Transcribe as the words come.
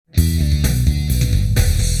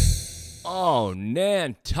Oh,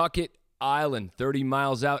 Nantucket Island, 30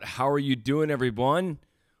 miles out. How are you doing, everyone?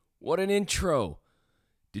 What an intro.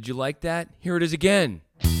 Did you like that? Here it is again.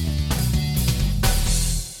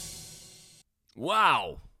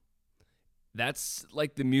 Wow. That's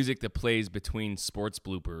like the music that plays between sports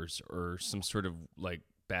bloopers or some sort of like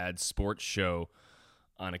bad sports show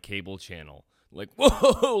on a cable channel. Like,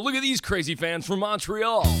 whoa, look at these crazy fans from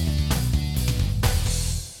Montreal.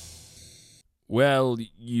 Well,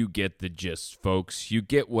 you get the gist, folks. You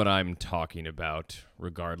get what I'm talking about,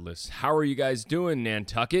 regardless. How are you guys doing,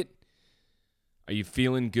 Nantucket? Are you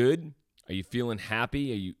feeling good? Are you feeling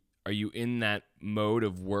happy? Are you in that mode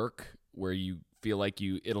of work where you feel like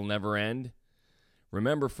it'll never end?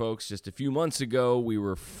 Remember, folks, just a few months ago, we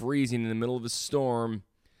were freezing in the middle of a storm,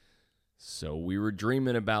 so we were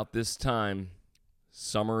dreaming about this time.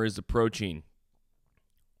 Summer is approaching.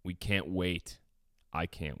 We can't wait. I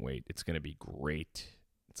can't wait. It's going to be great.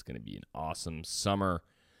 It's going to be an awesome summer.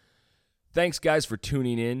 Thanks, guys, for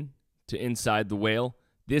tuning in to Inside the Whale.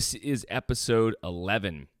 This is episode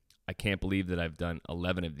 11. I can't believe that I've done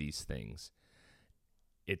 11 of these things.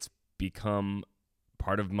 It's become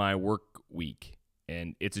part of my work week,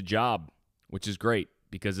 and it's a job, which is great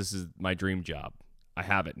because this is my dream job. I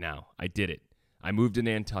have it now. I did it. I moved to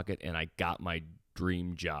Nantucket, and I got my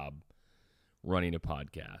dream job running a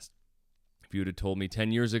podcast. If you would have told me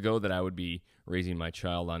 10 years ago that I would be raising my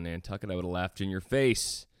child on Nantucket, I would have laughed in your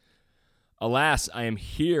face. Alas, I am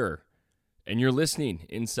here, and you're listening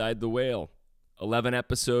Inside the Whale. 11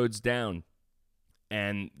 episodes down,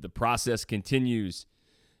 and the process continues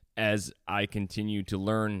as I continue to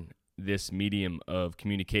learn this medium of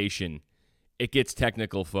communication. It gets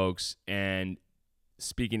technical, folks, and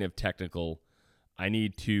speaking of technical, I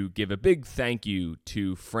need to give a big thank you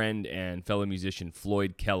to friend and fellow musician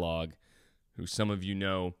Floyd Kellogg, who some of you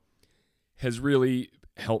know has really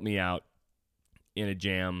helped me out in a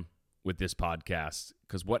jam with this podcast.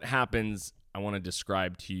 Because what happens, I want to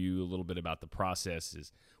describe to you a little bit about the process,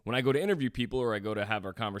 is when I go to interview people or I go to have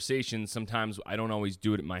our conversations, sometimes I don't always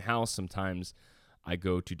do it at my house. Sometimes I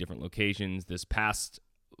go to different locations. This past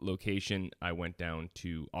location, I went down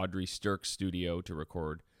to Audrey Stirk's studio to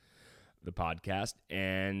record the podcast,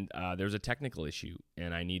 and there's a technical issue,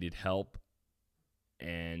 and I needed help.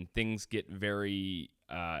 And things get very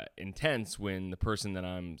intense when the person that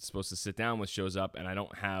I'm supposed to sit down with shows up and I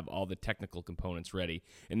don't have all the technical components ready.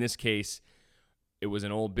 In this case, it was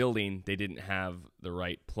an old building. They didn't have the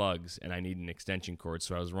right plugs, and I need an extension cord.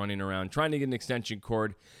 So I was running around trying to get an extension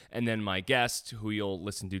cord. And then my guest, who you'll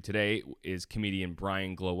listen to today, is comedian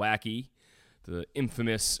Brian Glowacki, the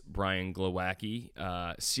infamous Brian Glowacki,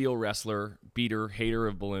 SEAL wrestler, beater, hater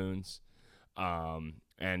of balloons.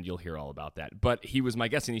 And you'll hear all about that. But he was my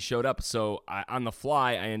guest, and he showed up. So on the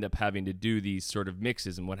fly, I end up having to do these sort of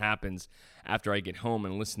mixes. And what happens after I get home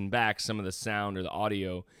and listen back, some of the sound or the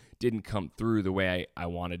audio didn't come through the way I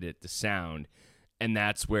wanted it to sound. And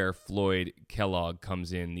that's where Floyd Kellogg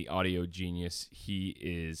comes in, the audio genius. He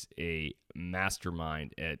is a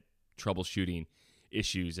mastermind at troubleshooting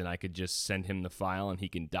issues. And I could just send him the file, and he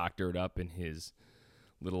can doctor it up in his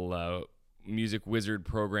little Music Wizard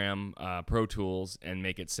program, Pro Tools, and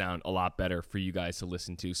make it sound a lot better for you guys to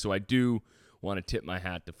listen to. So I do want to tip my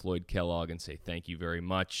hat to Floyd Kellogg and say thank you very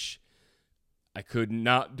much. I could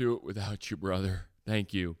not do it without you, brother.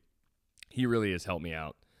 Thank you. He really has helped me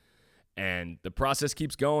out. And the process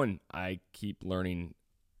keeps going. I keep learning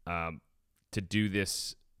to do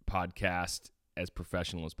this podcast as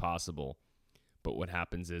professional as possible. But what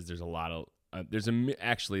happens is there's a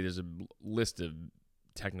list of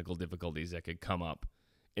technical difficulties that could come up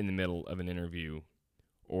in the middle of an interview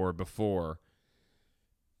or before,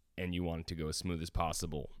 and you want it to go as smooth as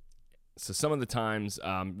possible. So some of the times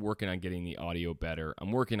I'm working on getting the audio better.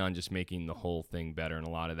 I'm working on just making the whole thing better, and a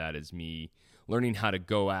lot of that is me learning how to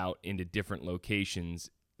go out into different locations,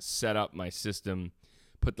 set up my system,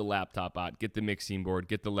 put the laptop out, get the mixing board,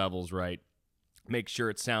 get the levels right, make sure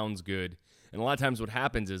it sounds good. And a lot of times what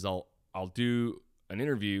happens is I'll do an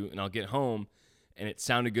interview and I'll get home and it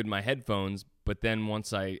sounded good in my headphones, but then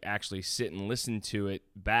once I actually sit and listen to it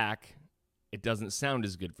back, it doesn't sound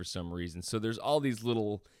as good for some reason. So there's all these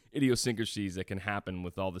little idiosyncrasies that can happen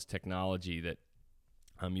with all this technology that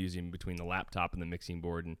I'm using between the laptop and the mixing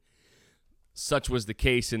board. And such was the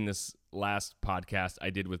case in this last podcast I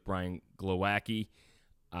did with Brian Glowacki.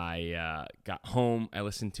 I got home, I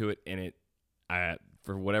listened to it, and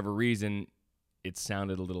for whatever reason, it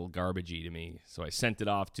sounded a little garbagey to me. So I sent it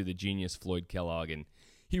off to the genius Floyd Kellogg, and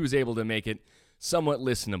he was able to make it somewhat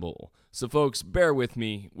listenable. So folks, bear with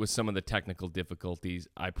me with some of the technical difficulties.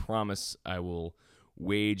 I promise I will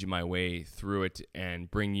wage my way through it and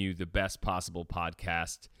bring you the best possible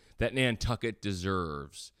podcast that Nantucket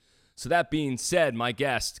deserves. So that being said, my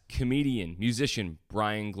guest, comedian, musician,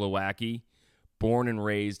 Brian Glowacki, born and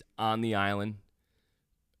raised on the island,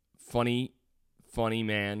 funny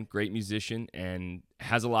man, great musician, and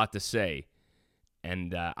has a lot to say.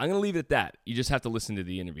 And I'm going to leave it at that. You just have to listen to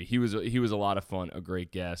the interview. He was a lot of fun, a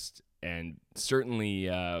great guest, and certainly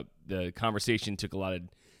the conversation took a lot of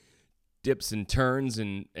dips and turns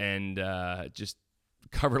and just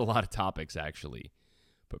covered a lot of topics, actually.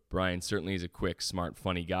 But Brian certainly is a quick, smart,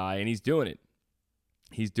 funny guy, and he's doing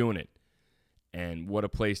it. And what a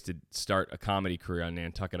place to start a comedy career on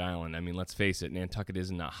Nantucket Island. I mean, let's face it, Nantucket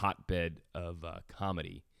isn't a hotbed of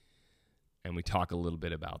comedy, and we talk a little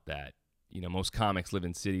bit about that. You know, most comics live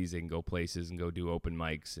in cities. They can go places and go do open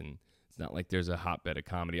mics, and it's not like there's a hotbed of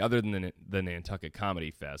comedy other than the Nantucket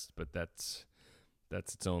Comedy Fest, but that's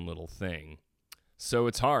its own little thing. So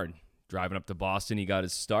it's hard. Driving up to Boston, he got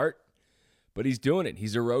his start, but he's doing it.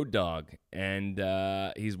 He's a road dog, and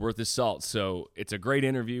he's worth his salt. So it's a great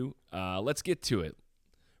interview. Let's get to it.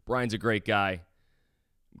 Brian's a great guy.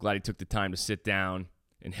 I'm glad he took the time to sit down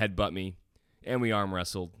and headbutt me, and we arm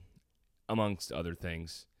wrestled, amongst other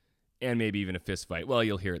things. And maybe even a fist fight. Well,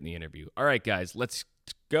 you'll hear it in the interview. All right, guys, let's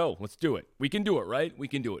go. Let's do it. We can do it, right? We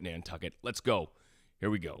can do it, Nantucket. Let's go. Here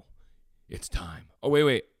we go. It's time. Oh,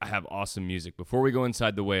 wait. I have awesome music. Before we go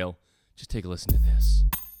inside the whale, just take a listen to this.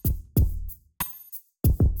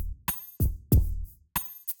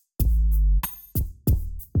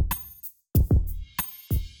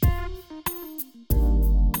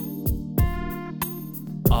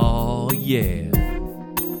 Oh, yeah.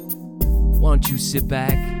 Why don't you sit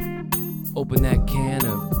back? Open that can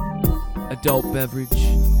of adult beverage.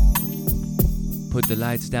 Put the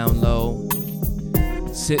lights down low.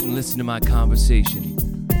 Sit and listen to my conversation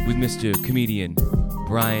with Mr. Comedian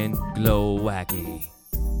Brian Glowacki.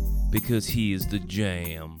 Because he is the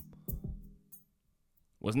jam.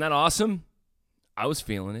 Wasn't that awesome? I was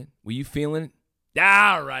feeling it. Were you feeling it?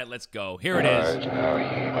 All right, let's go. Here it is. Rise now,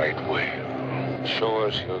 ye white whale. Show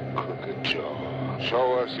us your crooked jaw.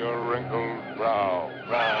 Show us your wrinkled brow.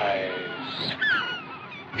 Rise.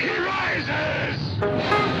 He rises!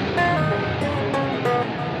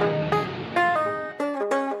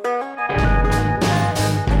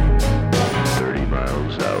 30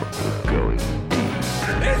 miles out, we're going deep.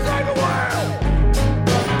 Inside the world!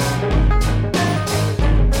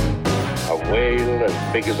 A whale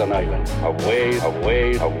as big as an island. A whale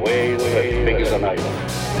as big as an island.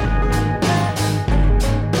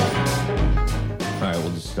 All right,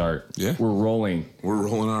 we'll just start. Yeah. We're rolling. We're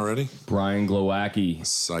rolling already? Brian Glowacki.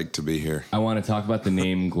 Psyched to be here. I want to talk about the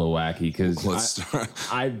name Glowacki because Let's start.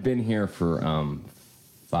 I've been here for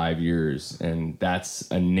 5 years, and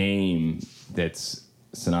that's a name that's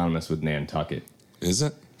synonymous with Nantucket. Is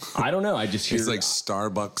it? I don't know. I just hear It's like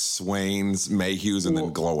Starbucks, Swain's, Mayhew's, and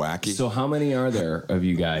then Glowacki. So how many are there of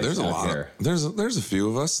you guys? There's a out lot. here? There's a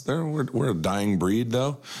few of us. We're a dying breed,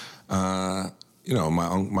 though. You know,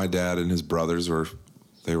 my dad and his brothers were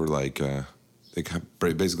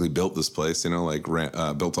basically built this place. You know, like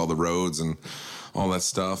built all the roads and all that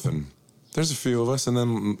stuff. And there's a few of us. And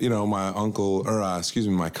then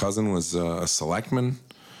my cousin was a selectman.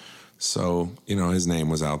 So you know, his name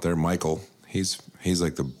was out there, Michael. He's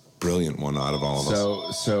like the brilliant one out of all of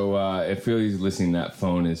us. So if you're listening, that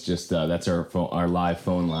phone is just that's our live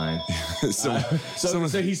phone line. It's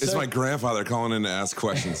my grandfather calling in to ask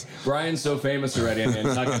questions. Brian's so famous already in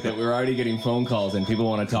Nantucket that we're already getting phone calls and people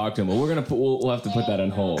want to talk to him. Well, we'll have to put that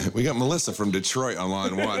on hold. We got Melissa from Detroit on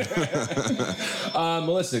line one.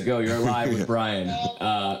 Melissa, go. You're live with Brian.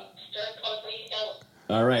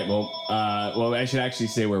 All right. Well, I should actually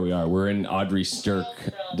say where we are. We're in Audrey Stirk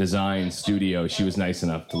Design Studio. She was nice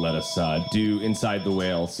enough to let us do Inside the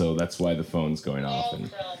Whale, so that's why the phone's going off.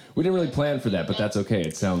 And we didn't really plan for that, but that's okay.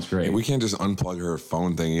 It sounds great. We can't just unplug her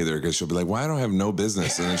phone thing either, because she'll be like, "Why don't I have no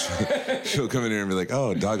business?" And then she'll come in here and be like,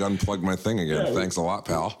 "Oh, Doug unplugged my thing again. Yeah, thanks a lot,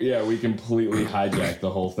 pal." Yeah, we completely hijacked the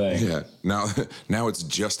whole thing. Yeah. Now it's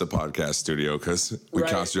just a podcast studio because we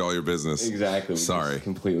cost you all your business. Exactly. Sorry.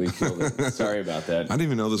 Completely killed it. Sorry about that. I didn't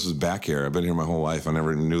even know this was back here. I've been here my whole life. I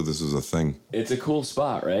never knew this was a thing. It's a cool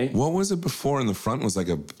spot, right? What was it before? In the front was they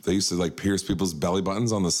used to like pierce people's belly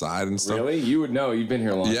buttons on the side and stuff. Really? You would know. You've been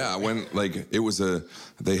here long. Yeah, when it was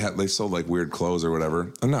they sold like weird clothes or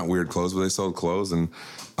whatever. Not weird clothes, but they sold clothes, and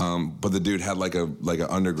but the dude had like an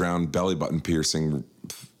underground belly button piercing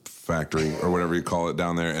factory or whatever you call it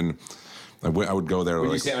down there, and I would go there. When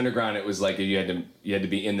like, you say underground, it was like you had to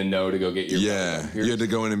be in the know to go get your. Yeah, you had to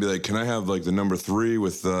go in and be like, "Can I have like the number 3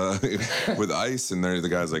 with with ice?" And there, the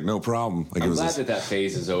guy's like, "No problem." Like, I'm glad that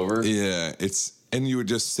phase is over. Yeah, and you would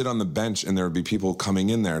just sit on the bench, and there would be people coming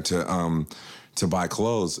in there to buy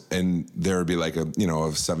clothes, and there would be like a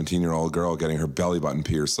 17-year-old girl getting her belly button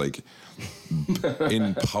pierced, like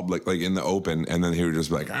in public, like in the open, and then he would just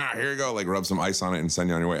be like, here you go, like rub some ice on it and send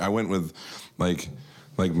you on your way. I went with like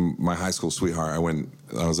my high school sweetheart. I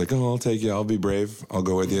was like, oh, I'll take you, I'll be brave, I'll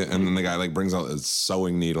go with you. And then the guy like brings out a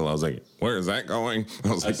sewing needle. I was like, where is that going? I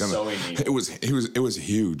was like, sewing needle. It was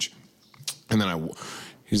huge. And then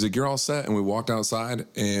he's like, you're all set. And we walked outside,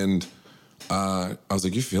 and I was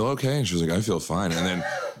like, you feel okay? And she was like, I feel fine.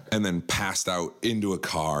 And then passed out into a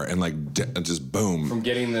car, and like just boom. From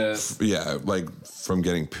getting from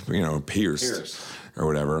getting pierced or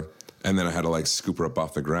whatever. And then I had to like scoop her up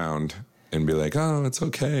off the ground and be like, oh, it's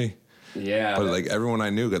okay. Yeah. But like everyone I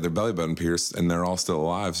knew got their belly button pierced, and they're all still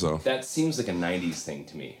alive. So that seems like a 90s thing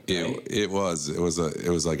to me. Right? It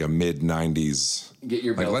was like a mid 90s. Get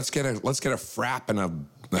your belly. Like let's get a frap and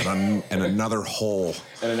another hole.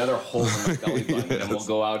 And another hole in my belly button. Yes. And we'll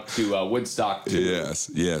go out to Woodstock too.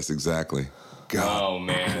 Yes, exactly. God. Oh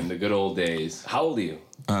man, the good old days. How old are you?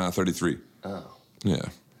 33. Oh. Yeah.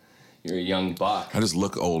 You're a young buck. I just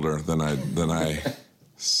look older than I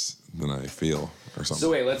feel or something.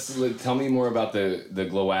 So wait, tell me more about the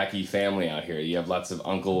Glowacki family out here. You have lots of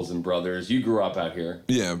uncles and brothers. You grew up out here.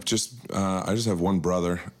 Yeah, I just have one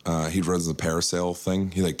brother. He runs the parasail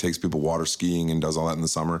thing. He like takes people water skiing and does all that in the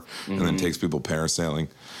summer, and then takes people parasailing,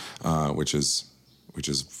 which is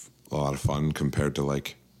a lot of fun compared to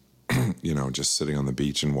like just sitting on the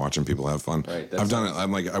beach and watching people have fun. Right, I've done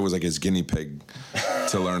it. I was like his guinea pig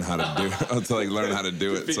to learn how to do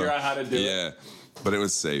it. Figure out how to do it. Yeah. But it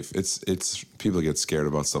was safe. It's people get scared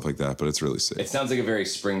about stuff like that, but it's really safe. It sounds like a very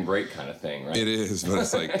spring break kind of thing, right? It is, but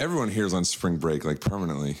it's like everyone here's on spring break like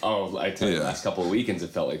permanently. Oh, I tell you, the last couple of weekends it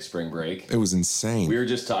felt like spring break. It was insane.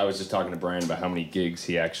 I was just talking to Brian about how many gigs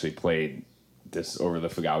he actually played over the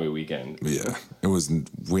Fagawi weekend. Yeah, it was.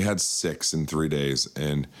 We had 6 in 3 days,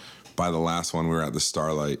 and by the last one we were at the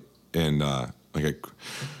Starlight, and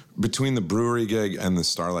between the brewery gig and the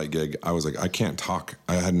Starlight gig, I was like, I can't talk.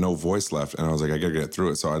 I had no voice left, and I was like, I gotta get through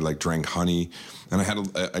it. So I like drank honey, and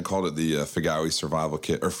I called it the Fagawi survival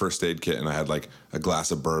kit or first aid kit, and I had like a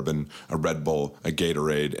glass of bourbon, a Red Bull, a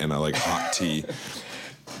Gatorade, and a like hot tea.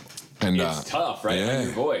 And it's tough, right? Yeah, on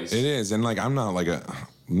your voice. It is, and like I'm not like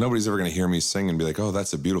nobody's ever gonna hear me sing and be like, oh,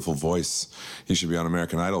 that's a beautiful voice. He should be on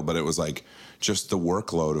American Idol. But it was like just the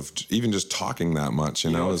workload of even just talking that much.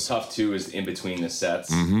 You know what's tough too is in between the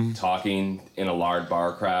sets, talking in a large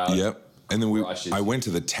bar crowd. Yep. And then I went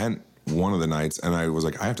to the tent one of the nights, and I was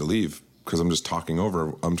like, I have to leave because I'm just talking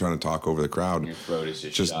over. I'm trying to talk over the crowd. Your throat is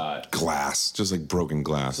just shot. Glass, just like broken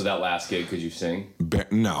glass. So that last gig, could you sing?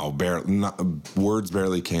 No, barely. Words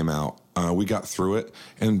barely came out. We got through it,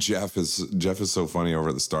 and Jeff is so funny over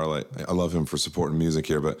at the Starlight. I love him for supporting music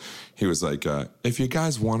here, but he was like, if you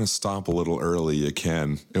guys want to stop a little early, you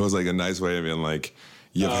can. It was like a nice way of being like,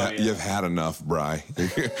 you've had enough, Bri.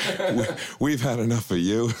 We've had enough of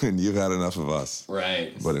you, and you've had enough of us.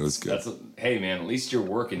 Right. But it was good. Hey, man, at least you're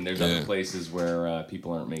working. There's other places where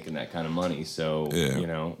people aren't making that kind of money, so,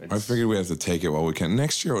 I figured we have to take it while we can.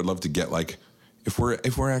 Next year, I would love to get like, if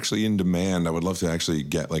we're actually in demand, I would love to actually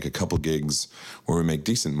get like a couple gigs where we make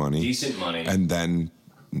decent money. And then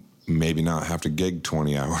maybe not have to gig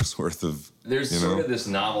 20 hours worth of. There's sort of this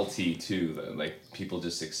novelty too, that like people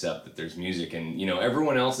just accept that there's music, and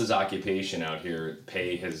everyone else's occupation out here,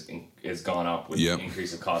 pay has gone up with the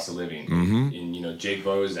increase of cost of living. And Jake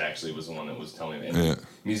Bose actually was the one that was telling me, and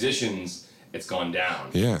musicians, it's gone down.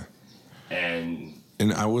 Yeah. And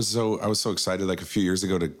I was so excited like a few years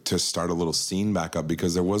ago to start a little scene back up,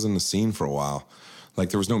 because there wasn't a scene for a while. Like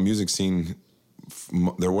there was no music scene.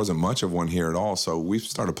 There wasn't much of one here at all. So we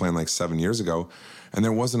started playing like 7 years ago, and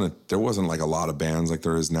there wasn't like a lot of bands like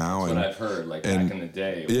there is now. That's what I've heard, like back in the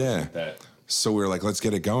day. Like that. So we were like, let's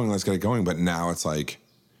get it going. But now it's like,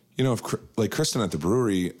 if like Kristen at the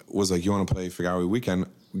brewery was like, you want to play Fagawi Weekend?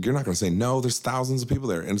 You're not going to say no. There's thousands of people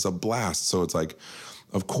there, and it's a blast. So it's like,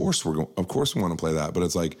 of course we want to play that, but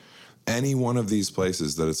it's like any one of these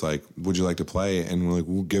places that it's like, would you like to play? And we're like,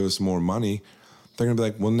 we'll give us more money. They're gonna be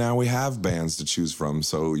like, well, now we have bands to choose from,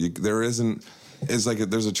 so it's like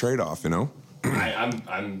there's a trade-off, I'm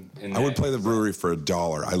in that. I would play the brewery for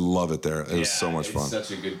 $1. I love it there. It was so much fun. It's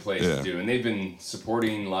such a good place to do, and they've been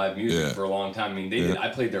supporting live music for a long time. I mean, I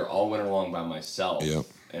played there all winter long by myself. Yep.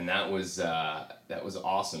 and that was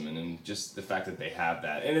awesome. And then just the fact that they have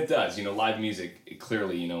that, and it does, live music. It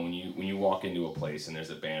clearly, when you walk into a place and there's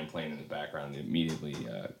a band playing in the background, it immediately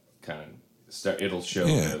kind of it'll show.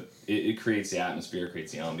 Yeah. It creates the atmosphere,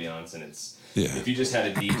 creates the ambiance, and it's. Yeah. If you just had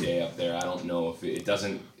a DJ up there, I don't know if it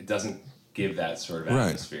doesn't give that sort of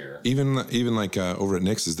atmosphere. Right. Even like over at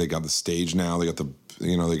Nix's, they got the stage now. They got the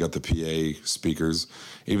PA speakers,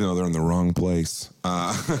 even though they're in the wrong place.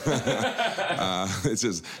 It's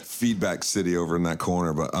just feedback city over in that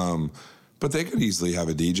corner. But they could easily have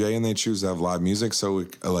a DJ, and they choose to have live music. So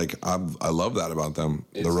I love that about them.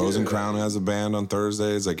 It's the Rose and good, Crown has a band on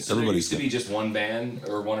Thursdays. Like so everybody's. There used to be just one band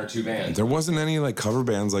or one or two bands. There wasn't any like cover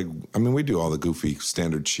bands. We do all the goofy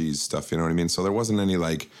standard cheese stuff. You know what I mean? So there wasn't any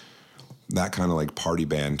like that kind of like party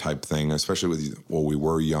band type thing. Especially we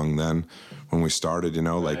were young then when we started.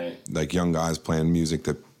 Right. Like young guys playing music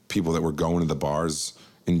that people that were going to the bars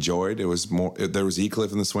enjoyed. It was more. There was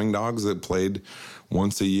Eclipse and the Swing Dogs that played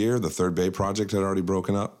once a year. The Third Bay Project had already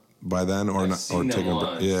broken up by then, or I've seen them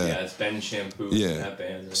taken. Yeah, it's Ben Shampoo. Yeah, that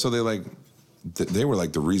band. Right? So they they were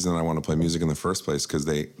like the reason I want to play music in the first place, because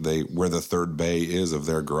they where the Third Bay is of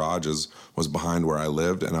their garages was behind where I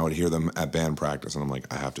lived, and I would hear them at band practice, and I'm like,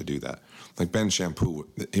 I have to do that. Like Ben Shampoo,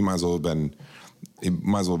 he might as well have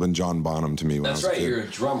been John Bonham to me when That's I was right. a kid. You're a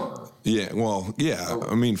drummer. Yeah, well, yeah.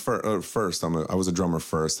 I mean, first I was a drummer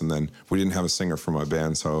first, and then we didn't have a singer for my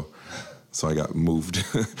band, so I got moved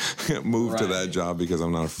to that job because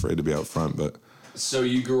I'm not afraid to be out front. But so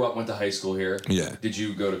you went to high school here. Yeah. Did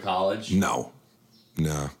you go to college? No,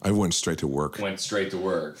 I went straight to work. Went straight to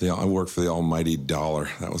work. Yeah, I worked for the almighty dollar.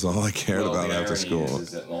 That was all I cared about after school. Is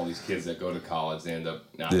that all these kids that go to college, they end up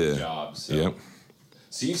not with jobs. So. Yep.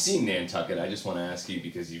 So you've seen Nantucket. I just want to ask you,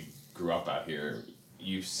 because you grew up out here,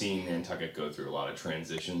 you've seen Nantucket go through a lot of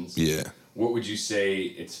transitions. Yeah. What would you say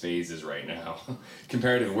its phase is right now,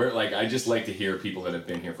 compared to where? Like, I just like to hear people that have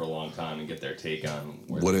been here for a long time and get their take on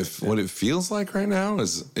what it feels like right now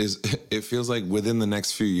is it feels like within the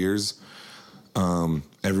next few years,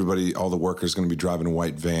 everybody, all the workers, going to be driving a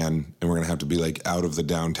white van, and we're going to have to be like out of the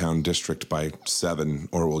downtown district by 7,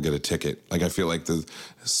 or we'll get a ticket. Like I feel like the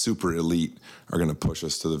super elite are going to push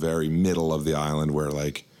us to the very middle of the island where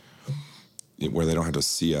they don't have to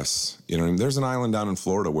see us. You know what I mean? There's an island down in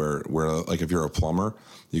Florida where like if you're a plumber,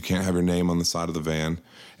 you can't have your name on the side of the van,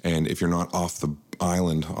 and if you're not off the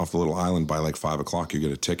little island by like 5 o'clock, you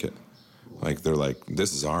get a ticket. Like they're like,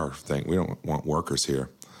 this is our thing. We don't want workers here.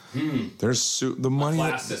 There's the money.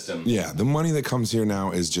 Class system. Yeah, the money that comes here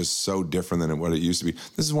now is just so different than what it used to be.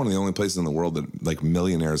 This is one of the only places in the world that like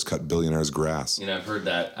millionaires cut billionaires' grass. I've heard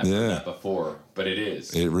that. I've heard that before, but it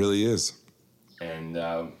is. It really is. And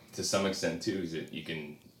to some extent too, is that you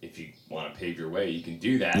can, if you want to pave your way, you can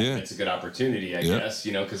do that. Yeah. It's a good opportunity, I guess.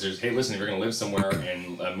 Because there's, hey, listen, if you're going to live somewhere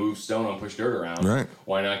and move stone and push dirt around, right?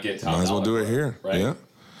 Why not get top Might as well do dollar it here, right? Yeah.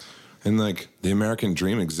 And like the American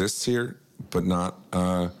dream exists here, but not.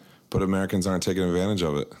 But Americans aren't taking advantage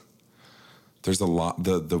of it. There's a lot.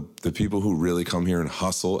 The people who really come here and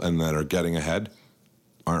hustle and that are getting ahead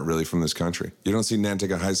aren't really from this country. You don't see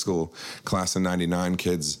Nantucket High School class of '99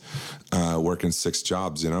 kids working 6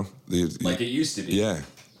 jobs. Like it used to be. Yeah.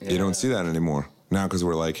 You don't see that anymore now because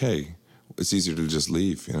we're like, hey, it's easier to just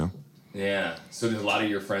leave. Yeah. So did a lot of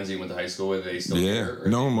your friends you went to high school with, are they still here?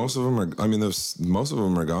 No, most of them are. I mean, most of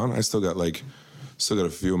them are gone. I still got a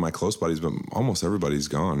few of my close buddies, but almost everybody's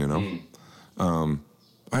gone.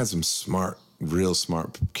 I had some real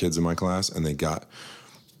smart kids in my class, and they got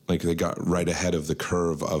right ahead of the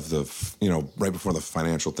curve of the, right before the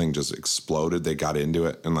financial thing just exploded. They got into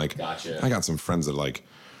it, and Gotcha. I got some friends that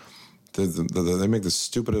they make the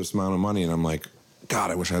stupidest amount of money, and I'm like,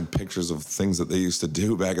 God, I wish I had pictures of things that they used to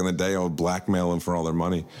do back in the day. I would blackmail them for all their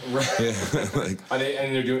money. Right. Yeah, are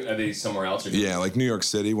they somewhere else? Yeah, like New York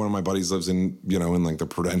City. One of my buddies lives in like the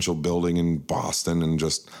Prudential building in Boston, and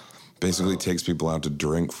just basically takes people out to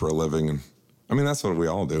drink for a living. And I mean, that's what we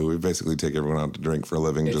all do. We basically take everyone out to drink for a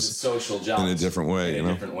living. It's just a social job. In a different way, In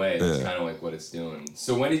a different way. That's kind of like what it's doing.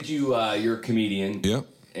 So when did you're a comedian. Yep.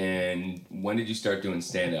 And when did you start doing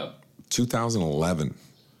stand-up? 2011.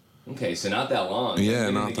 Okay, so not that long.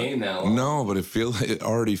 Yeah, not not in the game that long. No, but it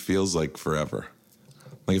already feels like forever.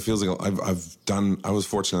 Like it feels like I was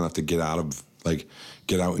fortunate enough to get out and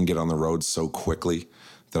get on the road so quickly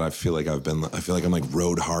that I feel like I'm like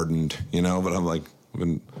road hardened, but I'm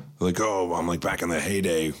I'm back in the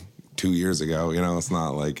heyday 2 years ago, it's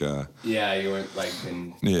not like Yeah, you were like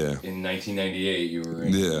in 1998 you were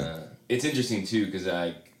in it's interesting too,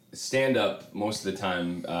 because stand up most of the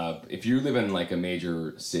time, if you live in like a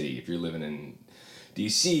major city, if you're living in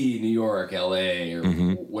DC, New York, LA, or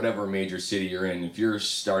Mm-hmm. whatever major city you're in, if you're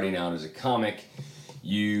starting out as a comic,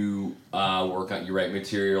 you you write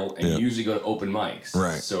material, and Yeah. you usually go to open mics.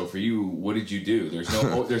 Right. So for you, what did you do?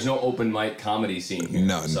 There's no open mic comedy scene here.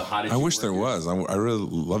 None. So how did I you wish work there your- was. I really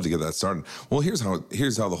love to get that started. Well, here's how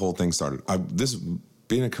the whole thing started.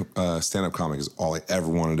 Being a stand-up comic is all I ever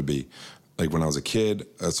wanted to be. Like when I was a kid,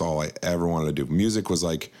 that's all I ever wanted to do. Music was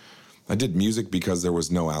like, I did music because there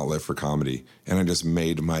was no outlet for comedy, and I just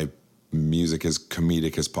made my music as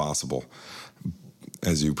comedic as possible.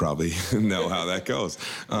 As you probably know how that goes.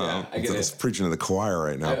 I get I it. was preaching to the choir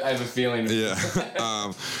right now. I have a feeling.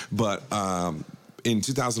 Yeah. But in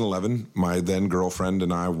 2011, my then girlfriend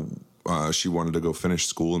and I, she wanted to go finish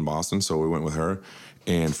school in Boston, so we went with her.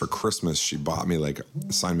 And for Christmas, she bought me,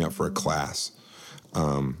 signed me up for a class,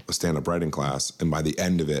 a stand-up writing class. And by the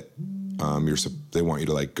end of it, they want you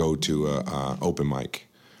to go to a open mic.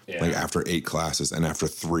 Yeah. After 8 classes, and after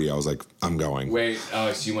 3, I was like, I'm going. Wait,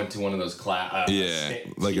 so you went to one of those class?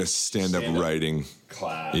 A stand-up writing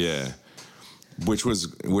class. Yeah, which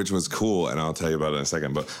was cool, and I'll tell you about it in a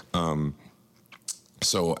second. But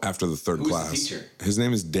so after the third Who's class, the teacher? his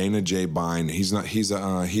name is Dana J. Bine. He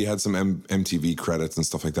had some MTV credits and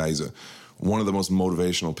stuff like that. He's one of the most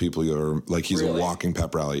motivational people you ever He's Really? a walking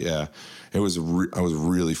pep rally. Yeah, I was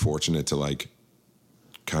really fortunate to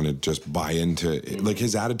kind of just buy into it.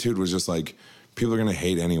 His attitude was just people are gonna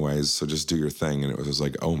hate anyways, so just do your thing. And it was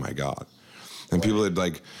just oh my god. And people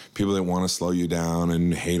that want to slow you down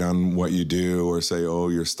and hate on what you do or say, oh,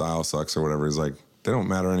 your style sucks or whatever, is they don't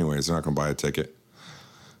matter anyways. They're not gonna buy a ticket.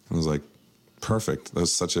 I was perfect.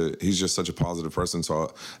 He's just such a positive person.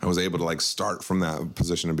 So I was able to start from that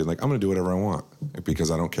position and be I'm gonna do whatever I want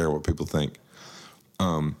because I don't care what people think.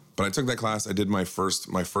 But I took that class. I did my first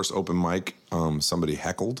open mic. Somebody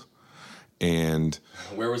heckled, and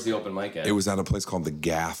Where was the open mic at? it was at a place called the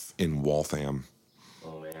Gaff in Waltham.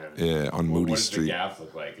 Oh man. Yeah, on Moody What does Street. the gaff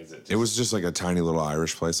look like? Is it? Just, It was just a tiny little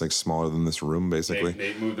Irish place, smaller than this room, basically.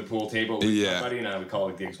 They moved the pool table. With Yeah. Somebody and I would call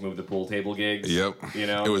it gigs. Move the pool table gigs. Yep. You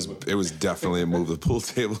know. It was definitely a move the pool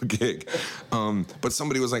table gig. But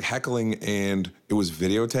somebody was heckling, and it was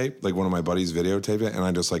videotaped. One of my buddies videotaped it, and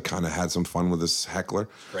I just kind of had some fun with this heckler.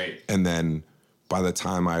 Great. And then by the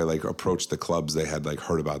time I approached the clubs, they had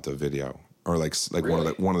heard about the video. Or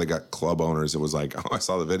Really? one of the club owners, it was oh, I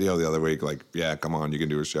saw the video the other week. Yeah, come on, you can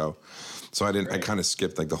do a show. So I Great. kind of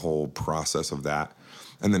skipped the whole process of that.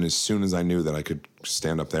 And then as soon as I knew that I could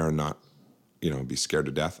stand up there and not, be scared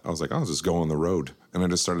to death, I was I'll just go on the road. And I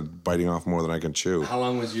just started biting off more than I can chew. How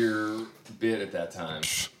long was your bit at that time?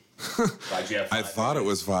 I thought it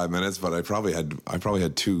was 5 minutes, but I probably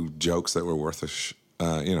had 2 jokes that were worth that.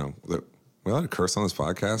 We allowed to curse on this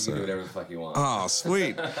podcast? You can do Or? whatever the fuck you want. Oh,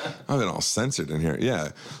 sweet. I've been all censored in here. Yeah.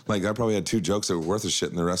 I probably had 2 jokes that were worth a shit,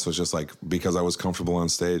 and the rest was just because I was comfortable on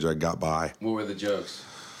stage, I got by. What were the jokes?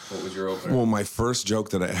 What was your opener? Well, my first joke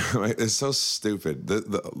that it's so stupid.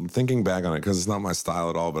 Thinking back on it, because it's not my style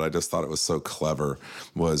at all, but I just thought it was so clever,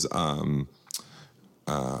 was I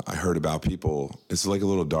heard about people, it's a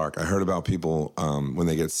little dark. I heard about people when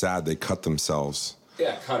they get sad, they cut themselves.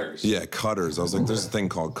 Yeah, cutters. Yeah, cutters. I was there's a thing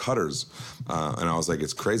called cutters. And I was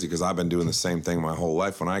it's crazy because I've been doing the same thing my whole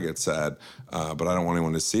life when I get sad, but I don't want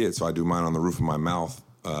anyone to see it, so I do mine on the roof of my mouth.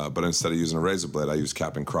 But instead of using a razor blade, I use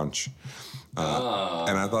Cap'n Crunch.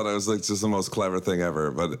 And I thought it was just the most clever thing ever.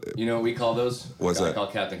 But You know what we call those? What's I that? call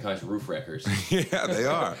Captain Crunch roof wreckers. yeah, they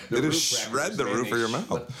are. They just roof shred wreckers, the man. roof of your They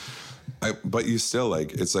mouth. But you still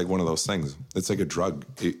it's one of those things. It's like a drug.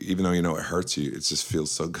 Even though it hurts you, it just feels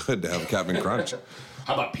so good to have Cap'n Crunch.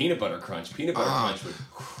 How about peanut butter crunch? Peanut butter crunch would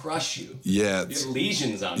crush you. Yeah. You have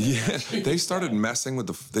lesions on it. Yeah, they started messing with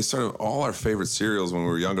they started all our favorite cereals when we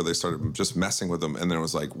were younger. They started just messing with them, and then it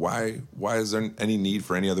was why is there any need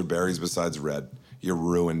for any other berries besides red? You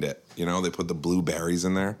ruined it. They put the blueberries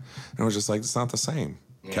in there, and it was just it's not the same.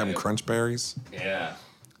 Captain Crunch berries. Yeah.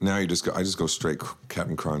 Now I just go straight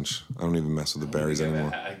Captain Crunch. I don't even mess with the berries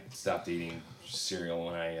anymore. I stopped eating cereal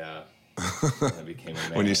when I became a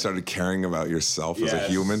man. When you started caring about yourself as a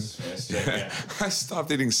human. Yes, yeah. I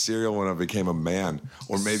stopped eating cereal when I became a man.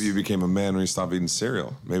 Or maybe you became a man when you stopped eating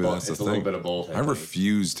cereal. Maybe Well, that's the it's thing. a little bit of both, I I think.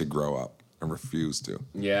 refuse to grow up. I refuse to.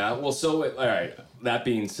 Yeah, well, so, all right. That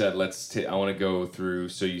being said, I want to go through,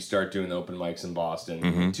 so you start doing the open mics in Boston.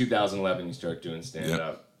 In 2011, you start doing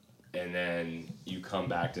stand-up. And then you come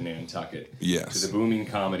back to Nantucket. Yes. To the booming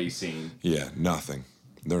comedy scene. Yeah, nothing.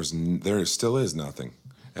 There still is nothing.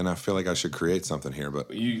 And I feel like I should create something here, but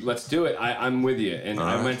Let's do it. I'm with you. And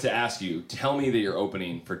I right. meant to ask you, tell me that you're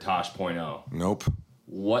opening for Tosh.0. nope.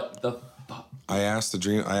 What the fuck? I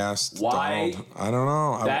asked Why? Donald. I don't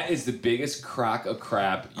know. That is the biggest crock of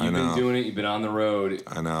crap. You've know. been doing it. You've been on the road.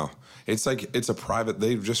 I know. It's like it's a private.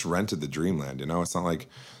 They've just rented the Dreamland. You know, it's not like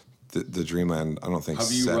the Dreamland. I don't think.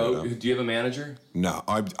 Have you set it road? up. Do you have a manager? No,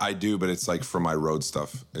 I do, but it's like for my road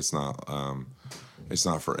stuff. It's not. It's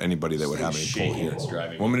not for anybody that would have any pull Shaking, here. it's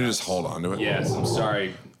driving Want me to nuts. just hold on to it? Yes, I'm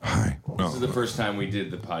sorry. Hi. This is the first time we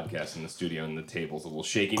did the podcast in the studio, and the table's a little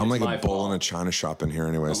shaky. I'm It's like my a bull fault. in a china shop in here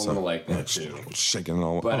anyway. I'm a so little like that too. shaking it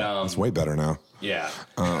all. But, it's way better now. Yeah.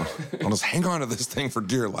 I'll just hang on to this thing for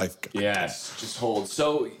dear life. Yes. Just hold.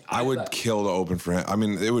 So I would kill to open for him. I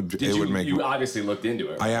mean, it would. Did it you? would make. You obviously looked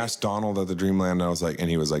into it. Right? I asked Donald at the Dreamland. And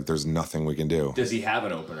he was like, "There's nothing we can do." Does he have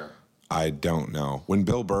an opener? I don't know. When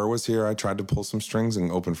Bill Burr was here, I tried to pull some strings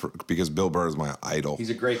and open for because Bill Burr is my idol. He's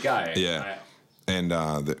a great guy. Yeah. And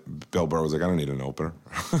Bill Burr was like, "I don't need an opener."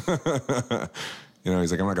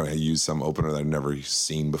 He's like, "I'm not going to use some opener that I've never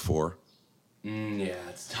seen before." Yeah,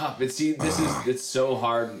 it's tough. But see, it's so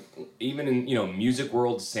hard. Even in music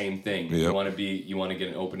world, same thing. Yep. You want to get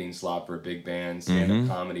an opening slot for a big band, stand up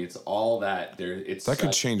comedy. It's all that. That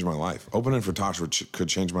could change my life. Opening for Tosh could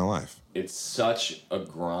change my life. It's such a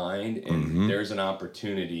grind, and there's an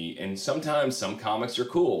opportunity. And sometimes some comics are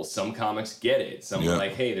cool. Some comics get it. Some are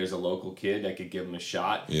like, hey, there's a local kid that could give him a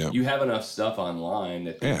shot. Yeah. You have enough stuff online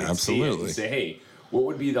that they can see it and say, hey, what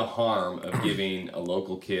would be the harm of giving a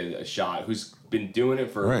local kid a shot who's been doing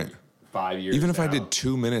it for 5 years? Even if now? I did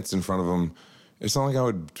 2 minutes in front of him, it's not like I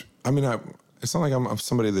would. I mean, it's not like I'm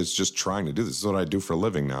somebody that's just trying to do this. This is what I do for a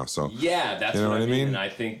living now. So yeah, that's you know what I mean. And I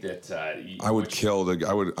think that I would kill.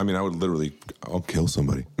 I would literally. I'll kill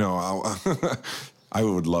somebody. No, I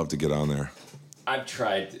would love to get on there. I've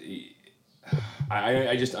tried.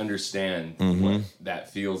 I just understand what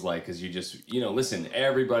that feels like because you just listen,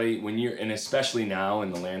 everybody when you're and especially now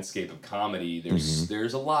in the landscape of comedy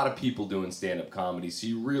there's a lot of people doing stand-up comedy, so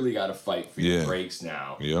you really got to fight for your breaks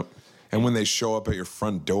now. Yep. And when they show up at your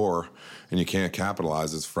front door and you can't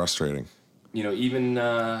capitalize, it's frustrating. Even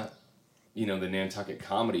the Nantucket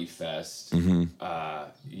Comedy Fest,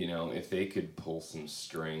 if they could pull some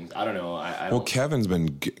strings, I don't know. Well, Kevin's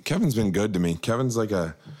been good to me. Kevin's like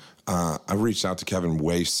I reached out to Kevin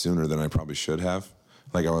way sooner than I probably should have.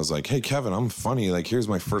 Like I was like, "Hey, Kevin, I'm funny. Like here's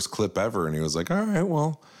my first clip ever," and he was like, "All right,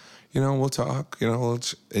 well, we'll talk.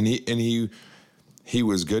 And he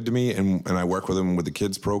was good to me, and I work with him with the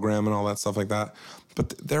kids program and all that stuff like that. But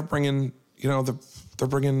they're bringing, they're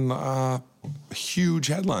bringing huge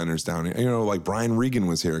headliners down here. Like Brian Regan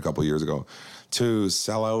was here a couple years ago to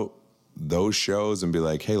sell out those shows and be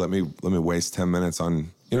like, "Hey, let me waste 10 minutes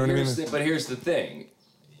on," what I mean? But here's the thing.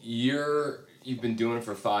 You've been doing it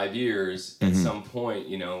for 5 years. At some point,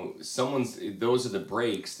 those are the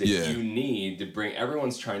breaks that you need to bring.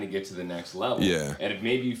 Everyone's trying to get to the next level. Yeah. And if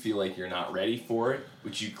maybe you feel like you're not ready for it,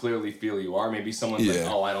 which you clearly feel you are, maybe someone's like,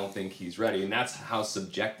 "Oh, I don't think he's ready," and that's how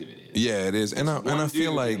subjective it is. Yeah, it is. And I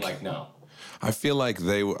feel like no. I feel like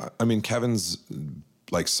Kevin's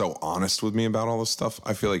like so honest with me about all this stuff.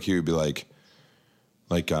 I feel like he would be like,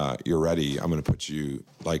 "You're ready. I'm going to put you,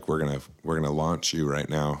 like, we're going to launch you right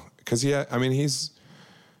now." Cause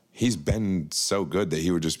he's been so good that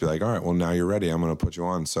he would just be like, "All right, well now you're ready. I'm going to put you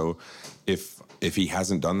on." So if he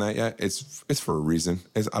hasn't done that yet, it's for a reason.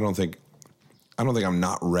 I don't think I'm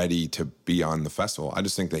not ready to be on the festival. I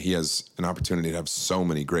just think that he has an opportunity to have so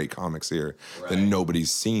many great comics here that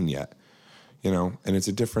nobody's seen yet. And it's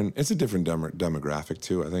a different demographic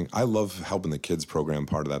too. I think I love helping the kids program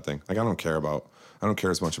part of that thing. Like I don't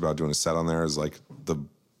care as much about doing a set on there as like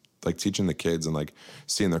teaching the kids and like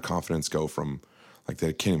seeing their confidence go from like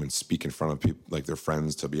they can't even speak in front of people like their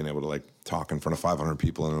friends to being able to like talk in front of 500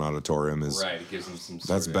 people in an auditorium is right. It gives them some.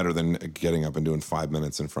 That's better than getting up and doing 5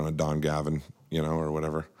 minutes in front of Don Gavin, or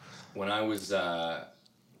whatever. When I was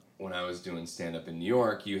doing stand up in New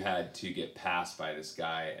York, you had to get passed by this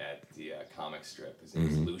guy at the comic strip. His name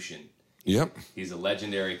is Lucian. Yep. He's a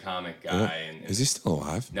legendary comic guy. Yep. Is he still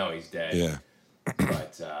alive? No, he's dead. Yeah.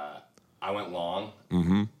 But I went long.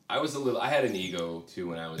 Mm-hmm. I had an ego too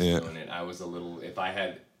when I was doing it. I was a little, if I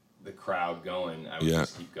had the crowd going, I would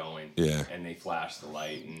just keep going. Yeah. And they flashed the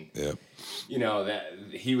light and, that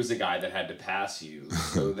he was a guy that had to pass you.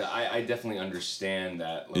 So I definitely understand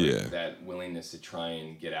that, that willingness to try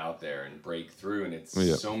and get out there and break through. And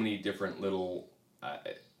it's so many different little,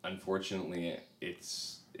 unfortunately,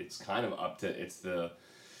 it's kind of up to, it's the,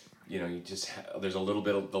 there's a little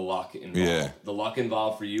bit of the luck involved. Yeah. The luck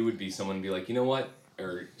involved for you would be someone would be like, you know what?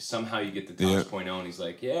 Or somehow you get the Tosh 0.0 and he's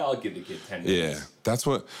like, yeah, I'll give the kid 10 minutes. Yeah. That's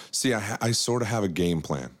what, see, I sort of have a game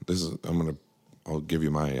plan. I'll give you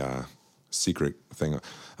my secret thing.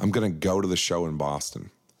 I'm going to go to the show in Boston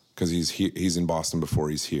because he's in Boston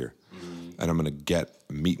before he's here. And I'm going to get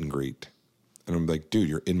a meet and greet. And I'm like, dude,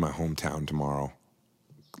 you're in my hometown tomorrow.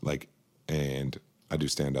 Like, and I do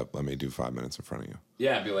stand up. Let me do 5 minutes in front of you.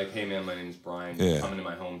 Yeah, I'd be like, hey, man, my name's Brian. Yeah. Coming to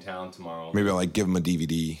my hometown tomorrow. Maybe I'll like give him a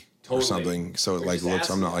DVD or something. So it Or like just looks,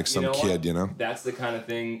 ask I'm not him. like some You know kid, what? you know? That's the kind of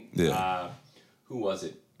thing. Yeah. Who was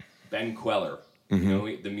it? Ben Queller. You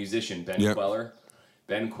know, the musician Ben Yep. Queller.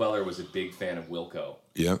 Ben Queller was a big fan of Wilco.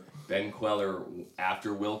 Yeah. Ben Queller, after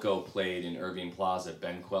Wilco played in Irving Plaza,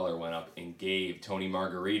 Ben Queller went up and gave Tony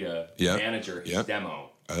Margarita, the Yep. manager, his Yep. demo.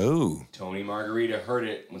 Oh. Tony Margarita heard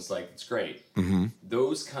it and was like, it's great.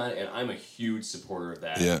 Those kind of, and I'm a huge supporter of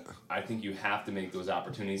that. Yeah. I think you have to make those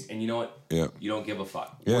opportunities. And you know what? Yeah. You don't give a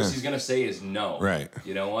fuck. Yeah. Worst he's going to say is no. Right.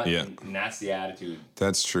 You know what? Yeah. And that's the attitude.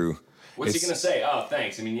 That's true. What's he It's- going to say? Oh,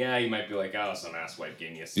 thanks. I mean, yeah, he might be like, oh, some asswipe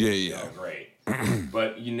gave me a seat. Yeah. Oh, great.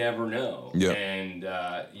 But you never know. Yeah. And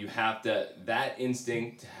you have to, that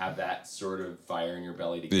instinct to have that sort of fire in your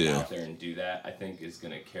belly to get Yeah. out there and do that, I think is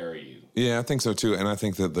going to carry you. Yeah, I think so too. And I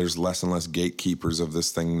think that there's less and less gatekeepers of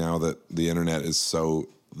this thing now that the internet is so,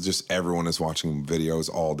 just everyone is watching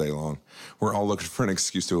videos all day long. We're all looking for an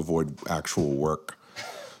excuse to avoid actual work.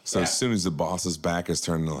 So Yeah. as soon as the boss's back is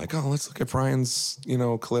turned, they're like, oh, let's look at Brian's,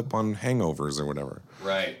 clip on hangovers or whatever,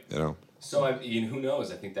 Right. So, who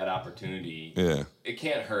knows? I think that opportunity, Yeah. it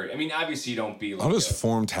can't hurt. I mean, obviously, you don't be like, I'll just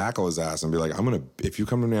form tackle his ass and be like, if you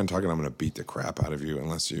come to Nantucket, I'm going to beat the crap out of you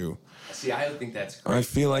unless you. see, I don't think that's great. I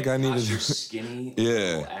feel like I need gosh, to. you're skinny.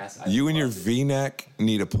 Little ass. Yeah. I You and your love it. V-neck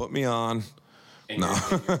need to put me on. And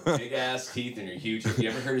your big ass teeth and your huge. Have you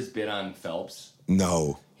ever heard his bit on Phelps?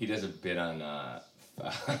 No. He does a bit on the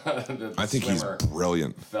I think swimmer, he's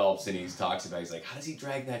brilliant. Phelps, and he talks about, he's like, how does he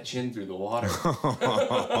drag that chin through the water?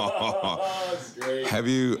 Oh, it's great. Have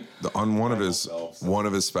you on one of Phelps.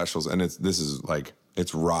 his specials, and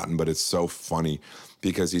it's rotten, but it's so funny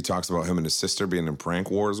because he talks about him and his sister being in prank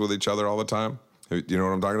wars with each other all the time. Do you know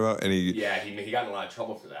what I'm talking about? And he got in a lot of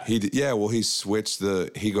trouble for that. he switched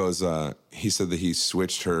he said that he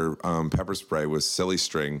switched her pepper spray with silly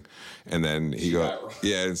string, and then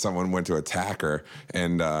and someone went to attack her,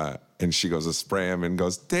 and she goes to spray him and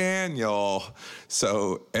goes, Daniel.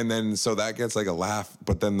 So that gets like a laugh,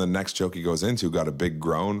 but then the next joke he goes into got a big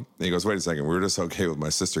groan. And he goes, wait a second, we were just okay with my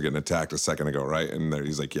sister getting attacked a second ago, right? And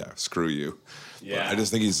he's like, yeah, screw you. Yeah. But I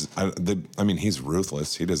just think he's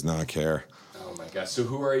ruthless. He does not care. Oh my gosh. So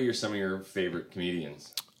who are some of your favorite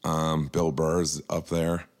comedians? Bill Burr's up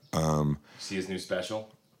there. See his new special?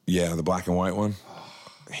 Yeah, the black and white one.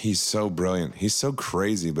 He's so brilliant. He's so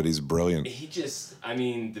crazy, but he's brilliant.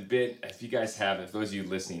 The bit, if those of you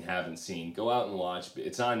listening haven't seen, go out and watch.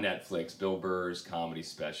 It's on Netflix. Bill Burr's comedy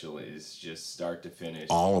special is just start to finish.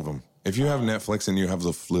 All of them. If you have Netflix and you have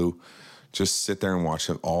the flu, just sit there and watch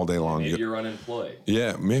it all day long. Maybe you're unemployed.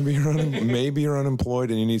 Yeah, maybe you're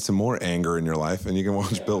unemployed and you need some more anger in your life, and you can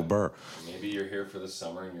watch Bill Burr. Maybe you're here for the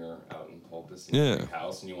summer and you're out in Pulpus in your big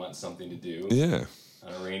house and you want something to do. Yeah.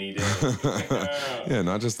 On a rainy day. Yeah,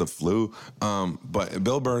 not just the flu. But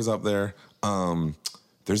Bill Burr's up there.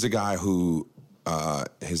 There's a guy who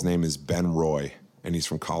his name is Ben Roy, and he's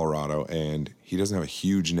from Colorado, and he doesn't have a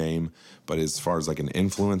huge name, but as far as like an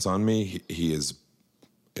influence on me, he is.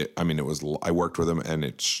 I worked with him, and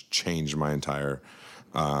it changed my entire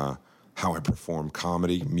how I perform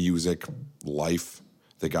comedy, music, life.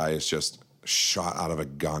 The guy is just shot out of a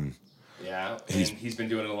gun. Yeah, he's been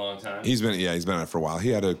doing it a long time. He's been at it for a while. He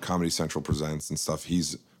had a Comedy Central Presents and stuff.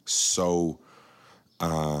 He's so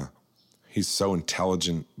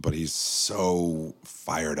intelligent, but he's so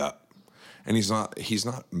fired up, and he's not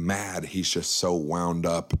mad. He's just so wound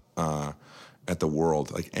up at the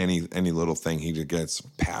world. Like any little thing, he gets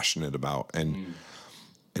passionate about, and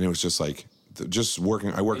it was just like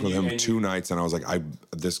working. I worked with him 2 nights, and I was like,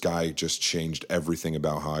 this guy just changed everything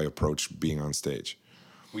about how I approach being on stage.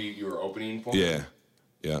 You were opening for him?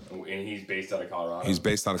 Yeah. And he's based out of Colorado? He's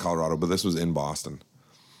based out of Colorado, but this was in Boston.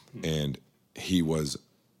 And he's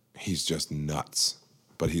just nuts.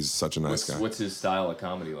 But he's such a nice guy. What's his style of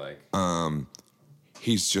comedy like?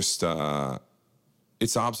 He's just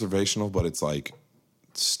it's observational, but it's like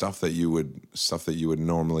stuff that you would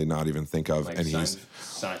normally not even think of. Like and it's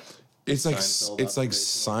like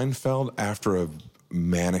Seinfeld after a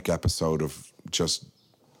manic episode of just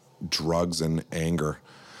drugs and anger.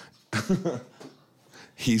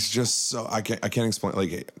 He's just so I can't explain.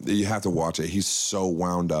 Like, you have to watch it. He's so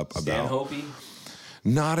wound up about Stanhope-y?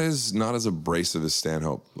 not as abrasive as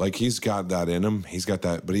Stanhope. Like, he's got that in him. He's got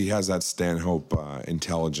that, but he has that Stanhope –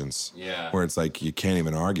 intelligence. Yeah. Where it's like you can't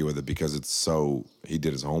even argue with it because it's so he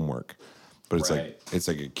did his homework. But it's Right.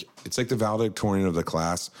 like the valedictorian of the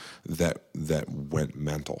class that went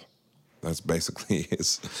mental. That's basically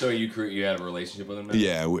his. So you had a relationship with him now?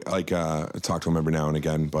 Yeah, I talk to him every now and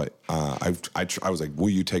again, but I was like, will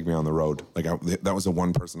you take me on the road? Like that was the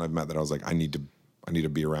one person I've met that I was like, I need to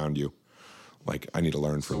be around you. Like I need to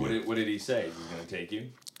learn from you. What did he say? He's going to take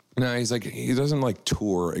you? No, he's like, he doesn't like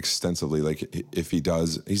tour extensively. Like if he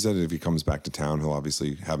does, he said if he comes back to town, he'll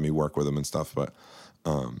obviously have me work with him and stuff. But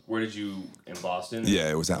where did you, in Boston?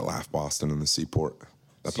 yeah, it was at Laugh Boston in the Seaport.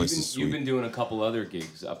 That place is sweet. You've been doing a couple other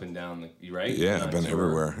gigs up and down, right? Yeah, I've been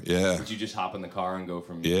everywhere. Yeah. Did you just hop in the car and go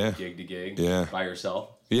from Yeah. gig to gig? Yeah. By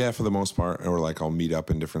yourself? Yeah, for the most part. Or like I'll meet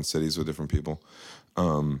up in different cities with different people.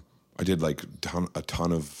 I did like a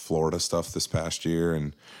ton of Florida stuff this past year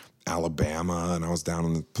and Alabama, and I was down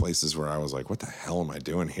in the places where I was like, what the hell am I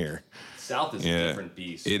doing here? South is a different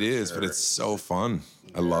beast. It is, sure. but it's so fun.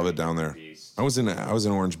 I love it down there. Beast. I was in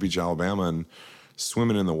Orange Beach, Alabama, and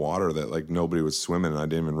swimming in the water that like nobody was swimming, and I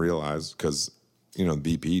didn't even realize because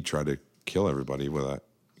BP tried to kill everybody with that.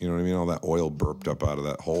 You know what I mean? All that oil burped up out of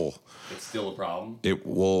that hole. It's still a problem.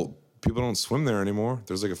 People don't swim there anymore.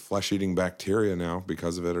 There's like a flesh-eating bacteria now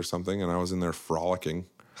because of it or something, and I was in there frolicking,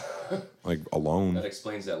 like alone. That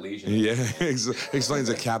explains that lesion. Yeah, explains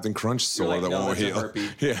the Captain Crunch sore like, that no, won't that's a heal.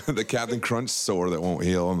 herpes. Yeah, the Captain Crunch sore that won't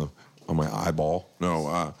heal on my eyeball.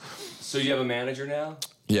 No. So you have a manager now?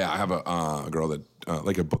 Yeah, I have a girl that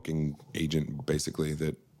like a booking agent basically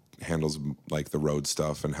that handles like the road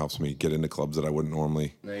stuff and helps me get into clubs that I wouldn't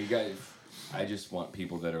normally. Now you guys, I just want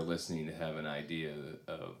people that are listening to have an idea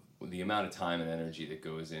of the amount of time and energy that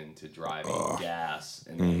goes into driving gas,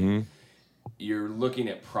 and then you're looking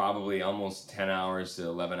at probably almost 10 hours to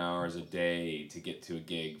 11 hours a day to get to a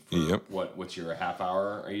gig. For what's your half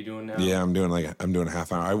hour are you doing now? Yeah, I'm doing a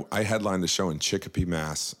half hour. I headlined a show in Chicopee,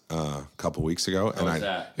 Mass, a couple weeks ago, How was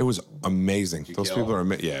that? It was amazing. Those people are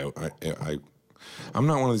I'm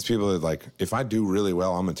not one of these people that like, if I do really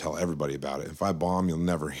well, I'm gonna tell everybody about it. If I bomb, you'll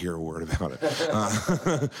never hear a word about it.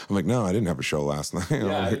 I'm like, no, I didn't have a show last night. What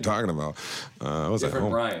are you talking about? I was at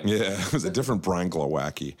home. Brian. Yeah, it was a different Brian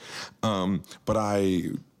Glowacki. But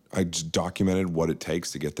I just documented what it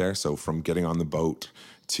takes to get there. So from getting on the boat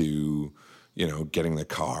to getting the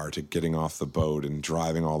car to getting off the boat and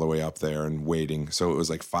driving all the way up there and waiting. So it was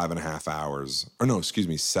like 5.5 hours,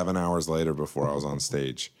 7 hours later before I was on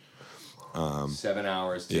stage. 7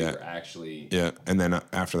 hours to actually. Yeah, and then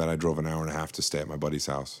after that, I drove an hour and a half to stay at my buddy's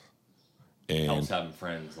house. And helps having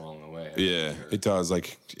friends along the way. Yeah, it does.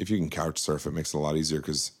 Like if you can couch surf, it makes it a lot easier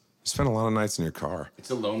because you spend a lot of nights in your car. It's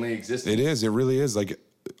a lonely existence. It is. It really is. Like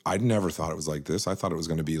I never thought it was like this. I thought it was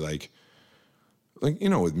going to be like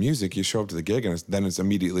with music, you show up to the gig and then it's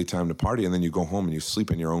immediately time to party, and then you go home and you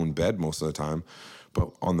sleep in your own bed most of the time. But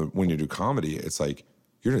when you do comedy, it's like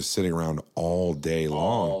you're just sitting around all day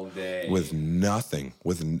long with nothing,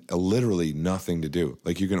 literally nothing to do.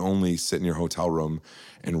 Like you can only sit in your hotel room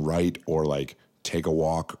and write or like take a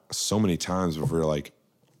walk so many times before you're like,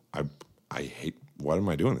 I hate, what am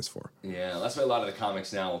I doing this for? Yeah, that's why a lot of the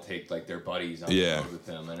comics now will take like their buddies on the road with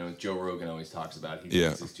them. I know Joe Rogan always talks about he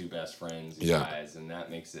takes his two best friends, guys, and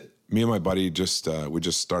that makes it. Me and my buddy we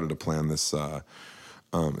just started to plan this. It's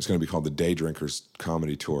going to be called the Day Drinkers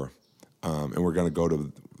Comedy Tour. And we're going to go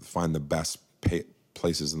to find the best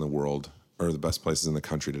places in the world or the best places in the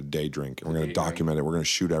country to day drink. And we're going to document it. We're going to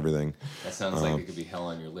shoot everything. That sounds like it could be hell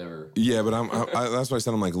on your liver. Yeah, but that's why I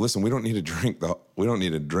said, I'm like, listen, we don't need to drink. We don't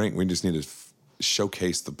need to drink. We just need to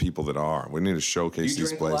showcase the people that are. We need to showcase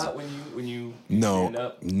these places. Do you drink a lot when you stand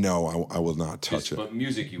up? No, I will not touch it. But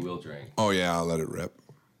music you will drink. Oh, yeah, I'll let it rip.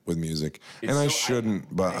 With music, I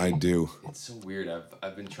shouldn't, but I do. It's so weird.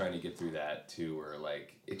 I've been trying to get through that too, where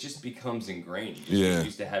like it just becomes ingrained. You just get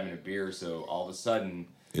used to having a beer, so all of a sudden,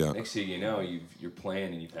 next thing you know, you're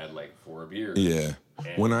playing and you've had like 4 beers. Yeah.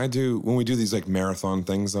 When we do these like marathon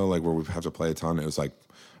things though, like where we have to play a ton, it was like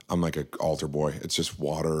I'm like an altar boy. It's just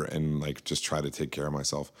water and like just try to take care of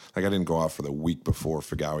myself. Like I didn't go out for the week before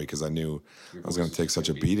Fagawi because I knew I was going to take such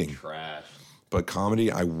a beating. Trash. But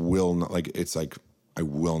comedy, I will not like. It's like. I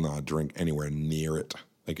will not drink anywhere near it.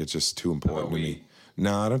 Like it's just too important to me.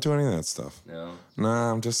 No, I don't do any of that stuff. No.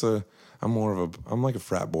 Nah, I'm like a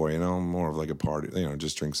frat boy, I'm more of like a party,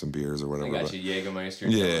 just drink some beers or whatever. I got you Jägermeister.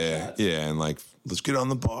 Yeah, and like let's get on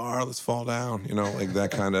the bar, let's fall down, like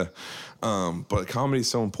that kind of. But comedy's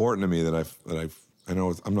so important to me that I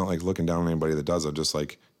know I'm not like looking down on anybody that does it. Just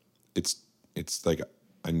like it's like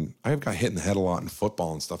I've got hit in the head a lot in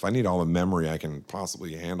football and stuff. I need all the memory I can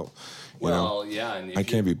possibly handle. You know? Yeah, and I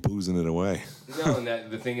can't be boozing it away. No,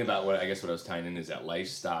 and the thing about what I was tying in is that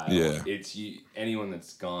lifestyle. Yeah. It's anyone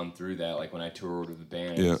that's gone through that, like when I toured with the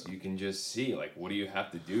bands, you can just see, like, what do you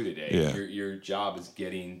have to do today? Yeah. Your job is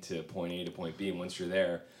getting to point A to point B, and once you're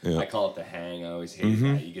there, Yeah. I call it the hang. I always hate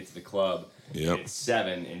that. You get to the club, Yep. and it's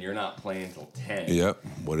 7, and you're not playing until 10. Yep.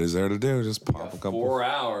 What is there to do? Just pop a couple. 4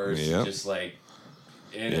 hours, Yep. just like...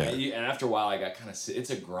 And, Yeah. and after a while, I got kind of... It's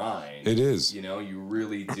a grind. It is. You know, you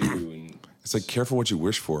really do. And It's like, careful what you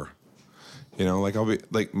wish for. You know, like I'll be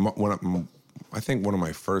like I think one of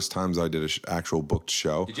my first times I did an actual booked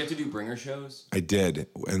show. did you have to do bringer shows? I did,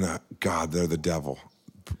 and God, they're the devil.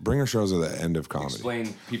 Bringer shows are the end of comedy.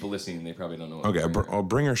 Explain, people listening, they probably don't know what Okay, bringer.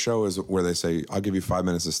 bringer show is where they say, "I'll give you 5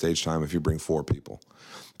 minutes of stage time if you bring 4 people,"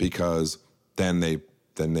 because then they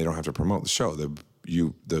don't have to promote the show.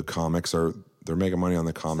 The comics they're making money on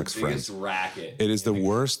the comics' biggest friends. racket. It is the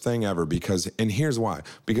worst thing ever because, and here's why.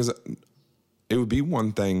 Because it would be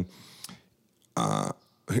one thing.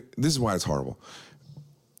 This is why it's horrible.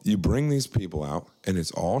 You bring these people out, and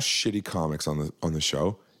it's all shitty comics on the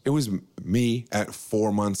show. It was me at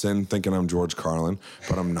 4 months in thinking I'm George Carlin,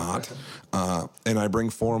 but I'm not. And I bring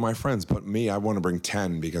 4 of my friends, but me, I want to bring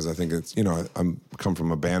 10 because I think it's, you know, I'm come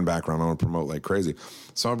from a band background. I want to promote like crazy.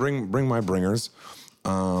 So I bring my bringers.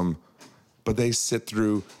 But they sit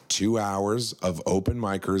through 2 hours of open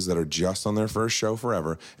micers that are just on their first show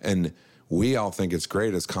forever. And we all think it's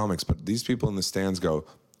great as comics, but these people in the stands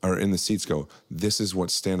or in the seats go, this is what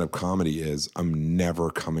stand-up comedy is. I'm never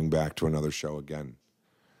coming back to another show again.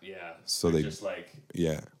 Yeah. So they're they just like,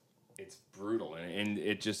 yeah. it's brutal. And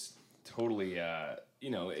it just totally, you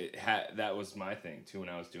know, that was my thing too when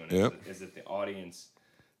I was doing it. Yep. Is that the audience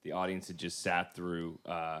had just sat through,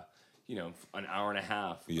 you know, an hour and a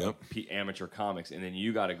half Yep. of amateur comics, and then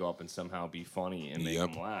you got to go up and somehow be funny and make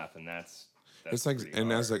them laugh, and that's It's like, pretty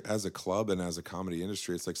and hard. as a club and as a comedy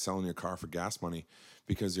industry, it's like selling your car for gas money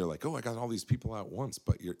because you're like, oh, I got all these people out once,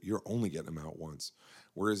 but you're only getting them out once.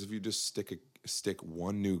 Whereas if you just stick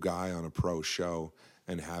one new guy on a pro show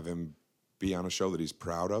and have him be on a show that he's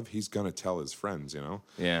proud of, he's gonna tell his friends, you know.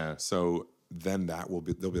 Yeah. So then they'll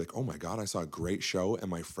be like, oh my God, I saw a great show and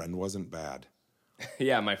my friend wasn't bad.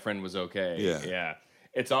 Yeah, my friend was okay. Yeah. Yeah.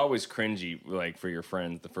 It's always cringy, like, for your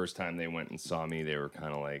friends. The first time they went and saw me, they were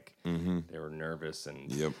kind of like, they were nervous.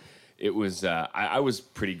 And Yep. it was, I was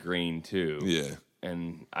pretty green, too. Yeah.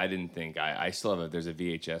 And I didn't think, I still have there's a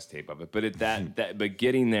VHS tape of it. But but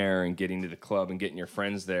getting there and getting to the club and getting your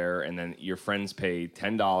friends there, and then your friends pay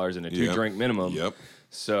 $10 and a 2-drink minimum. Yep.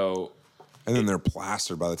 So, And then they're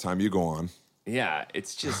plastered by the time you go on. yeah,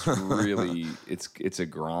 it's just really, it's a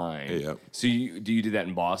grind. Yep. So do you do that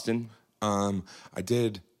in Boston? I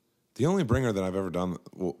did the only bringer that I've ever done.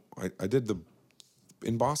 Well, I did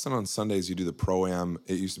in Boston on Sundays. You do the Pro-Am.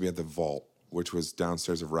 It used to be at the Vault, which was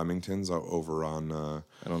downstairs of Remington's over on.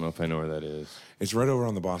 I don't know if I know where that is. It's right over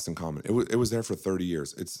on the Boston Common. It was there for 30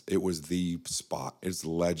 years. It was the spot. It's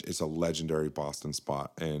a legendary Boston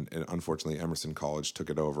spot, and unfortunately Emerson College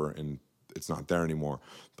took it over, and it's not there anymore.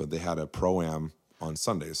 But they had a Pro-Am on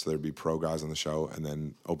Sundays, so there'd be pro guys on the show, and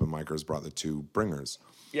then open micers brought the 2 bringers.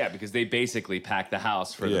 Yeah, because they basically pack the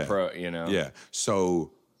house for the pro, you know. Yeah.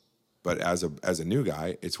 So, but as a new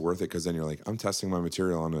guy, it's worth it because then you're like, I'm testing my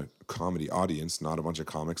material on a comedy audience, not a bunch of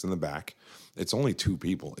comics in the back. It's only 2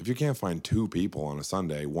 people. If you can't find 2 people on a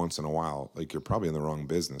Sunday once in a while, like, you're probably in the wrong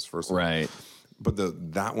business. First of all. Right. But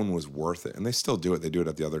that one was worth it, and they still do it. They do it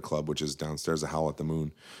at the other club, which is downstairs, the Howl at the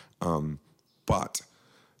Moon. But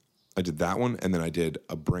I did that one, and then I did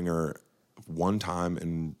a bringer one time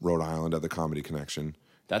in Rhode Island at the Comedy Connection.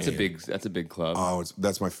 That's a big club. Oh,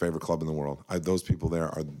 that's my favorite club in the world. Those people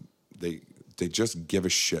there they just give a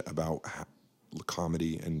shit about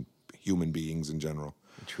comedy and human beings in general.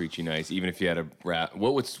 They treat you nice, even if you had a rap.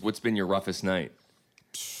 What's been your roughest night?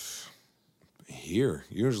 Here,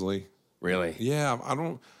 usually. Really? Yeah, I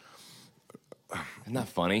don't. Isn't that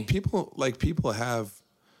funny? People have.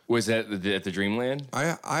 Was that at the Dreamland?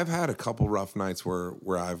 I've had a couple rough nights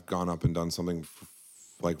where I've gone up and done something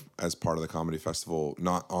like as part of the comedy festival,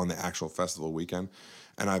 not on the actual festival weekend,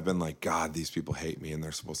 and I've been like, God, these people hate me and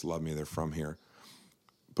they're supposed to love me. They're from here.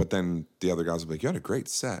 But then the other guys will be like, you had a great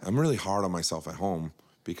set. I'm really hard on myself at home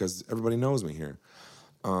because everybody knows me here.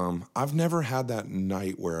 I've never had that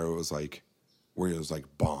night where it was like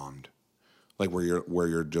bombed, like where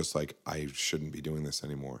you're just like, I shouldn't be doing this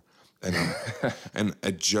anymore, and and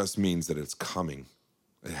it just means that it's coming.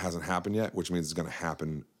 It hasn't happened yet, which means it's going to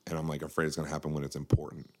happen, and I'm like afraid it's going to happen when it's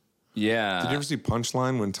important. Yeah. Did you ever see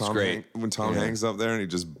Punchline when Tom great. Hanks up there and he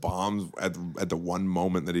just bombs at the one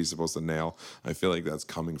moment that he's supposed to nail? I feel like that's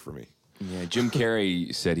coming for me. Yeah, Jim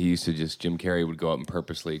Carrey said Jim Carrey would go up and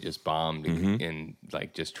purposely just bomb and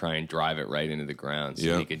like just try and drive it right into the ground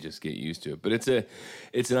so he could just get used to it. But it's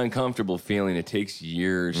an uncomfortable feeling. It takes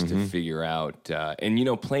years to figure out. And you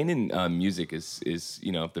know, playing in music is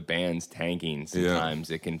if the band's tanking,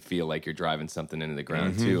 sometimes it can feel like you're driving something into the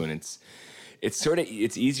ground too. And it's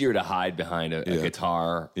easier to hide behind a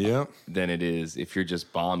guitar than it is if you're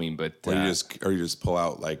just bombing. But or you just pull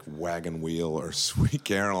out like Wagon Wheel or Sweet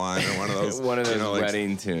Caroline or one of those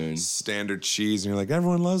wedding tunes, standard cheese, and you're like,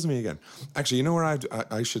 everyone loves me again. Actually, you know where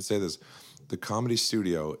I should say this, the Comedy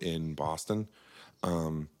Studio in Boston.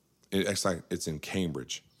 It's in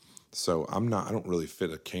Cambridge, so I don't really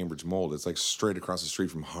fit a Cambridge mold. It's like straight across the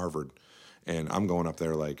street from Harvard, and I'm going up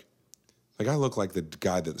there like I look like the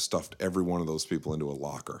guy that stuffed every one of those people into a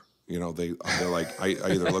locker. You know, they're like, I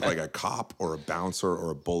either look like a cop or a bouncer or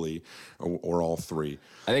a bully or all three.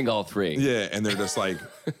 I think all three. Yeah, and they're just like,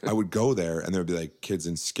 I would go there and there'd be like kids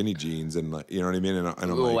in skinny jeans and like, you know what I mean? And I'm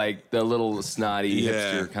like the little snotty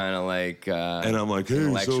hipster kind of like, and I'm like,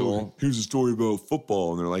 hey, so here's a story about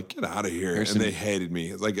football. And they're like, get out of here. They hated me.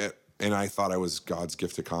 It's like, and I thought I was God's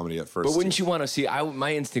gift to comedy at first. But wouldn't you want to see?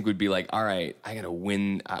 My instinct would be like, all right, I gotta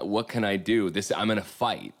win. What can I do? I'm gonna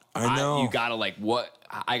fight. I know. You gotta like what?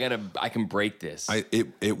 I can break this.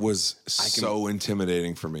 It was so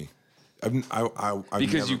intimidating for me.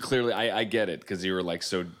 Because you clearly, I get it, because you were like,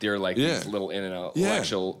 so they're like these little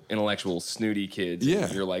intellectual snooty kids. Yeah.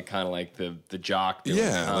 And you're like kind of like the jock doing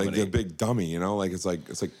comedy. Like the big dummy, you know? Like it's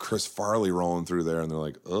like Chris Farley rolling through there and they're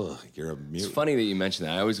like, ugh, you're a mute. It's funny that you mentioned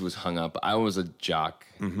that. I always was hung up. I was a jock.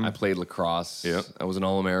 I played lacrosse. Yep. I was an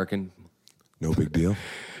All-American. No big deal.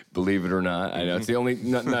 Believe it or not, I know it's the only.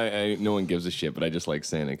 No one gives a shit, but I just like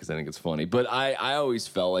saying it because I think it's funny. But I always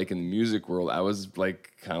felt like in the music world, I was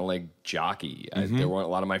like kind of like jockey. There weren't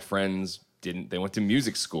a lot of my friends They went to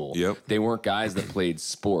music school. Yep. They weren't guys that played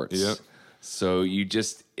sports. Yep. So you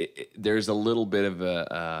just there's a little bit of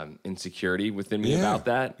a insecurity within me about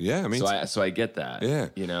that. Yeah, I mean, so I get that. Yeah,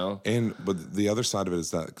 you know. But the other side of it is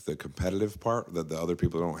that the competitive part that the other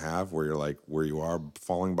people don't have, where you're like where you are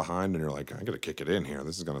falling behind, and you're like, I got to kick it in here.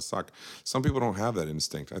 This is gonna suck. Some people don't have that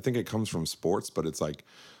instinct. I think it comes from sports, but it's like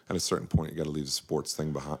at a certain point you got to leave the sports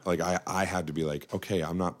thing behind. Like I had to be like, okay,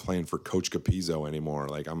 I'm not playing for Coach Capizzo anymore.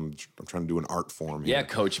 Like I'm trying to do an art form here. Yeah,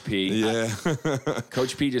 Coach P. Yeah,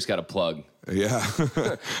 Coach P just got a plug. Yeah.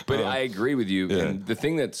 But I agree with you. Yeah. And the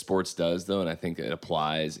thing that sports does, though, and I think it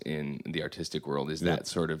applies in the artistic world, is that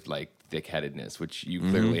sort of like thick-headedness, which you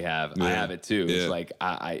clearly have. Yeah. I have it too. Yeah. It's like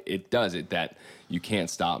it does it that you can't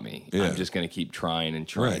stop me. Yeah. I'm just going to keep trying and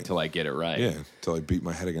trying until I get it right. Yeah, until I beat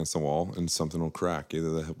my head against the wall and something will crack, either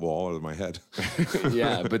the wall or my head.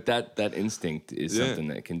 Yeah, but that instinct is something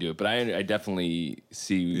that can do it. But I definitely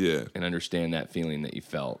see and understand that feeling that you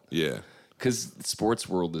felt. Yeah. Because the sports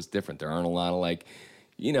world is different. There aren't a lot of like,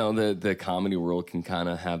 the comedy world can kind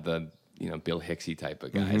of have the, Bill Hicksy type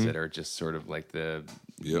of guys that are just sort of like the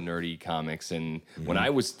nerdy comics. And when I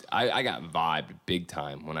got vibed big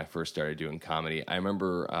time when I first started doing comedy. I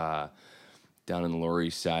remember down in the Lower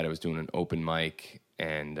East Side, I was doing an open mic,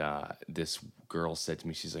 and this girl said to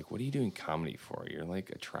me, she's like, what are you doing comedy for? You're like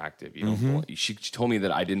attractive. You don't belong. She told me that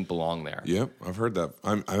I didn't belong there. Yep, I've heard that.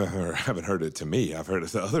 I haven't heard it to me. I've heard it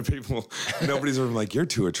to other people. Nobody's ever like, you're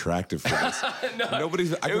too attractive for this. No,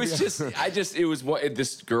 nobody's. It was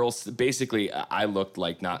this girl. Basically, I looked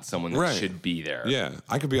like not someone that should be there. Yeah,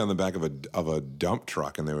 I could be on the back of a dump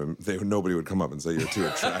truck, and nobody would come up and say you're too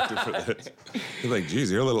attractive for this. You're like, geez,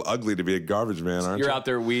 you're a little ugly to be a garbage man, aren't you? You're out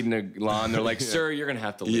there weeding a lawn. They're like, sir, you're gonna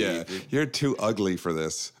have to leave. Yeah, you're too ugly for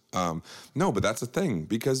this. No, but that's the thing,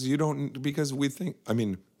 because we think,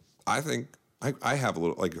 I have a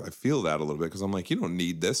little, like, I feel that a little bit, because I'm like, you don't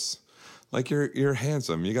need this. Like, you're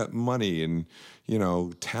handsome, you got money and,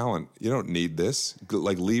 talent. You don't need this.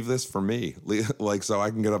 Like, leave this for me. Like, so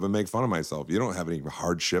I can get up and make fun of myself. You don't have any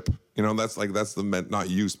hardship. That's the, not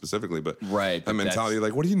you specifically, but right, that mentality,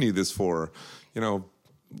 like, what do you need this for?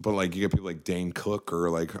 But like you get people like Dane Cook, or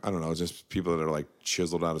like, I don't know, just people that are like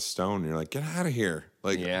chiseled out of stone. And you're like, get out of here.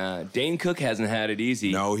 Like, yeah, Dane Cook hasn't had it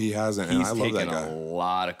easy. No, he hasn't. And I love that guy. He's taken a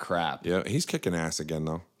lot of crap. Yeah, he's kicking ass again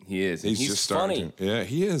though. He is. He's just funny. Yeah,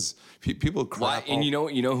 he is. People crap. And you know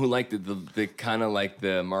who like the kind of like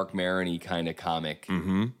the Mark Maron-y kind of comic.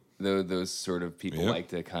 Mm-hmm. Those sort of people like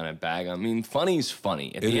to kind of bag on. I mean, funny's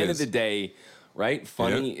funny. At the end of the day, right?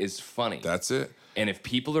 Funny is funny. That's it. And if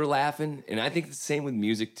people are laughing, and I think it's the same with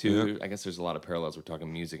music too. I guess there's a lot of parallels. We're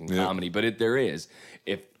talking music and comedy, but there is.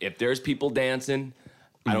 If there's people dancing,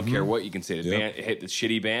 I don't care what you can say. The band, hit the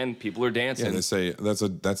shitty band, people are dancing. Yeah, they say that's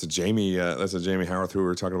a Jamie Howarth who we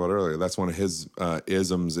were talking about earlier. That's one of his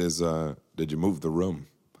isms is did you move the room?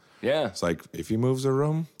 Yeah. It's like if he moves a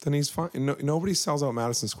room, then he's fine. Nobody sells out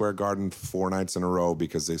Madison Square Garden 4 nights in a row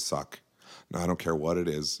because they suck. No, I don't care what it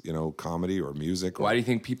is, comedy or music. Why do you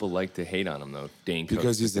think people like to hate on him though, Dane Cook?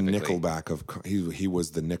 Because he's the Nickelback of he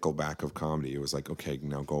was the Nickelback of comedy. It was like, okay,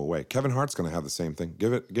 now go away. Kevin Hart's going to have the same thing.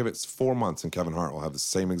 Give it 4 months, and Kevin Hart will have the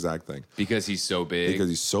same exact thing. Because he's so big. Because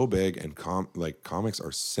he's so big, and comics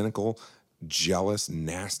are cynical, jealous,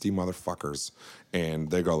 nasty motherfuckers,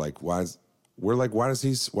 and they go like, why does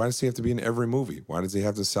he have to be in every movie? Why does he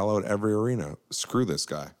have to sell out every arena? Screw this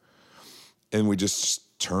guy. And we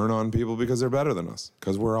just turn on people because they're better than us,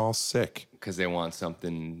 because we're all sick. Because they want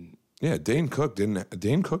something. Yeah, Dane Cook didn't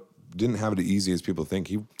have it as easy as people think.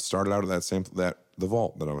 He started out at the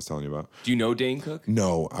vault that I was telling you about. Do you know Dane Cook?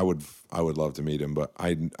 No, I would love to meet him, but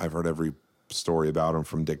I've heard every story about him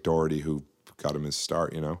from Dick Doherty, who got him his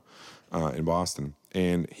start, in Boston,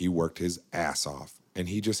 and he worked his ass off, and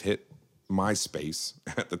he just hit MySpace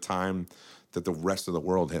at the time that the rest of the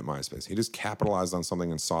world hit MySpace. He just capitalized on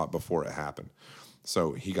something and saw it before it happened.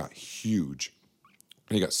 So he got huge.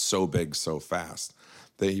 He got so big so fast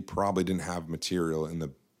that he probably didn't have material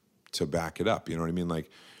to back it up. You know what I mean?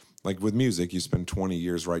 Like with music, you spend 20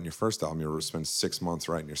 years writing your first album, you'll spend 6 months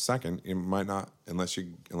writing your second. You might not, unless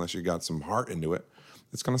you got some heart into it,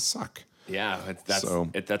 it's gonna suck. Yeah,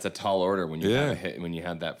 that's a tall order when you have a hit, when you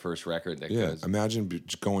had that first record that goes. Imagine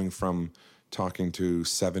going from talking to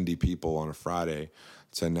 70 people on a Friday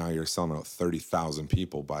to now you're selling out 30,000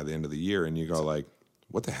 people by the end of the year, and you go like,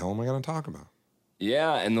 what the hell am I going to talk about?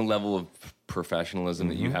 Yeah, and the level of professionalism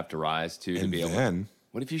that you have to rise to be able to.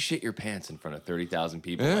 What if you shit your pants in front of 30,000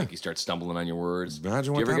 people? Yeah. Like you start stumbling on your words.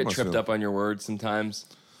 Imagine Do you ever get tripped up on your words sometimes?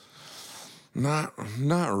 Not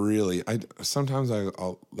really. Sometimes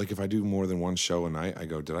I'll like if I do more than one show a night, I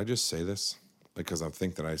go, did I just say this? Like, because I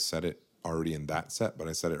think that I said it already in that set, but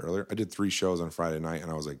I said it earlier. I did 3 shows on Friday night,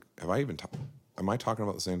 and I was like, am I talking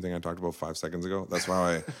about the same thing I talked about 5 seconds ago? That's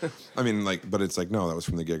why but it's like, no, that was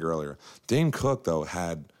from the gig earlier. Dane Cook, though,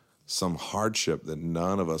 had some hardship that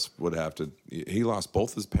none of us would have to. He lost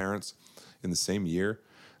both his parents in the same year,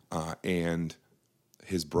 and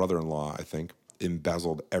his brother-in-law, I think,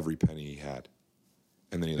 embezzled every penny he had.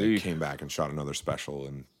 And then he came back and shot another special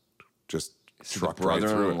and just trucked right through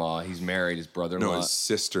it. Brother-in-law, he's married, his brother-in-law. No, his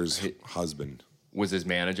sister's husband. Was his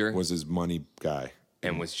manager? Was his money guy.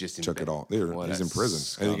 And was just took it all. He's in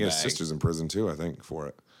prison. I think his sister's in prison too. I think for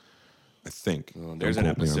it. I think. Well, there's an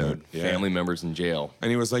episode. Family members in jail. And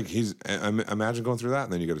he was like, imagine going through that,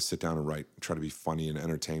 and then you got to sit down and write, try to be funny and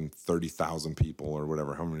entertain 30,000 people or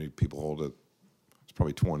whatever. How many people hold it? It's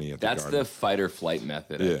probably 20 at the Garden. That's the fight or flight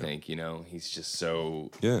method. I think. He's just so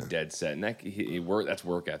dead set, and that's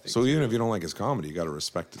work ethic. So even if you don't like his comedy, you got to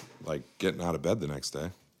respect like getting out of bed the next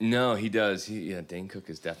day. No, he does. Dane Cook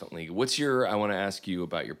is definitely. I want to ask you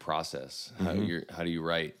about your process. How do you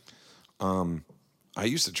write? I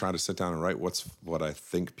used to try to sit down and write what I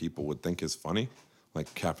think people would think is funny,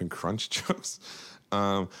 like Captain Crunch jokes.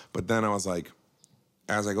 But then I was like,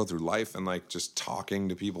 as I go through life and like just talking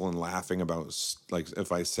to people and laughing about like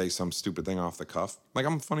if I say some stupid thing off the cuff, like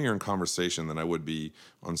I'm funnier in conversation than I would be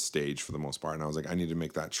on stage for the most part. And I was like, I need to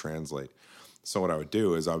make that translate. So what I would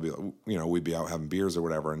do is I would be, we'd be out having beers or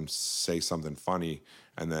whatever and say something funny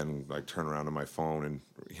and then like turn around on my phone and,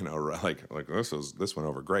 like this went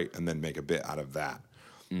over great and then make a bit out of that.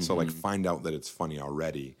 Mm-hmm. So like find out that it's funny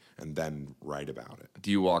already and then write about it.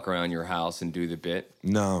 Do you walk around your house and do the bit?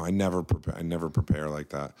 No, I never prepare like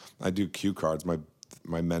that. I do cue cards.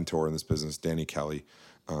 My mentor in this business, Danny Kelly,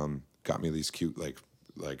 got me these cute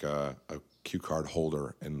like a cue card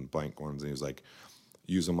holder and blank ones, and he was like,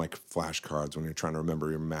 use them like flashcards when you're trying to remember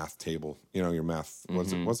your math table. Your math.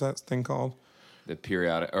 What's that thing called? The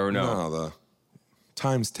periodic, or no? No, the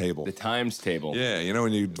times table. The times table. Yeah,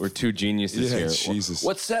 when we're two geniuses here. Jesus.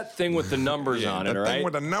 What's that thing with the numbers on it, the right? thing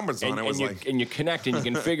with the numbers on it and you connect and you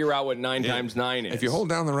can figure out what 9 times 9 is. If you hold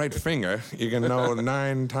down the right finger, you can know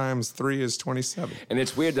 9 times 3 is 27. And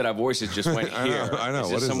it's weird that our voices just went here. I know.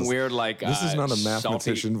 What is some weird This is not a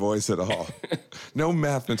mathematician voice at all. No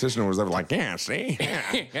mathematician was ever like, yeah, see? Yeah.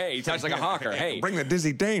 Hey, he talks like a hawker. Hey. Bring the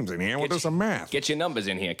dizzy dames in here. We'll do some math. Get your numbers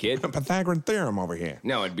in here, kid. Pythagorean theorem over here.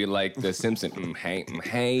 No, it'd be like the Simpsons.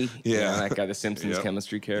 Hey. Yeah. That guy, the Simpsons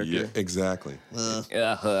chemistry character. Yeah, exactly.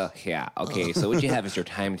 Yeah. Okay, so what you have is your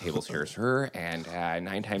timetables here, sir. And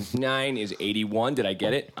 9 times 9 is 81. Did I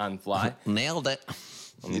get it on fly? Nailed it.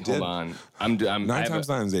 Hold on. I'm 9 times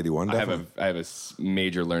 9 is 81. I have a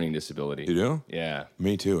major learning disability. You do? Yeah.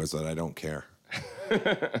 Me too. Is that I don't care.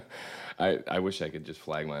 I wish I could just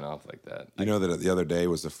flag mine off like that. You know that the other day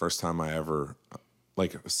was the first time I ever,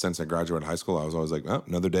 like, since I graduated high school, I was always like, oh,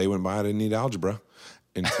 another day went by, I didn't need algebra.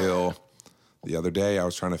 Until the other day, I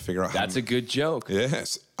was trying to figure out That's a good joke.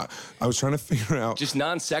 Yes. I was trying to figure out. Just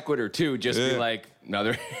non sequitur, too. Just be like,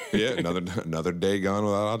 another. Yeah, another day gone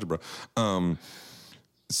without algebra.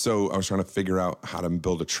 So I was trying to figure out how to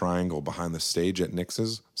build a triangle behind the stage at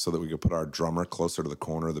Nix's so that we could put our drummer closer to the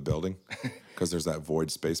corner of the building because there's that void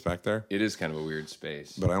space back there. It is kind of a weird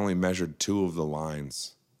space. But I only measured 2 of the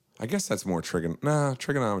lines. I guess that's more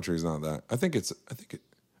trigonometry is not that.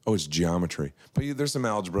 It's geometry. But there's some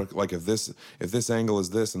algebra. Like if this angle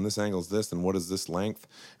is this and this angle is this, then what is this length?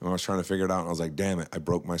 And I was trying to figure it out, and I was like, damn it, I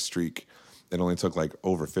broke my streak. It only took like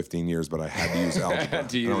over 15 years, but I had to use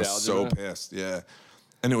algebra. I was so pissed. Yeah.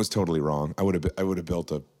 And it was totally wrong. I would have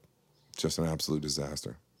built just an absolute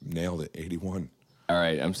disaster. Nailed it. 81. All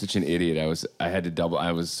right, I'm such an idiot. I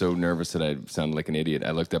was so nervous that I sounded like an idiot.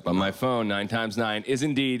 I looked up on my phone. 9 times 9 is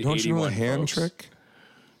indeed 81. Don't you know a hand trick?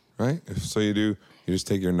 Right. So you just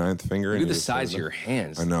take your 9th finger. Look at the size of your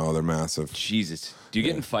hands. I know they're massive. Jesus. Do you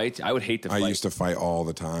get in fights? I would hate to fight. I used to fight all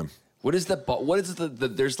the time. What is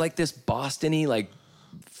the there's like this Boston-y like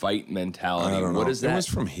fight mentality. I don't know. What is that? It was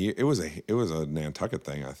from here. It was a Nantucket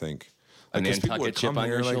thing, I think. A Because people would Nantucket chip come on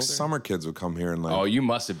here, your like shoulder? summer kids would come here and like. Oh, you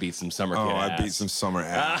must have beat some summer kid ass. I beat some summer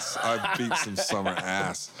ass. I beat some summer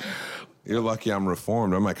ass. You're lucky I'm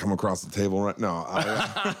reformed. I might come across the table right now.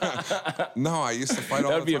 No, I used to fight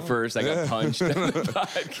all the time. That'd be a first. I got punched at the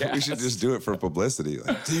podcast. We should just do it for publicity.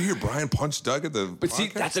 Like, did you hear Brian punch Doug at the But podcast? see,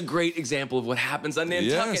 that's a great example of what happens on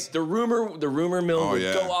Nantucket. Yes. The rumor mill would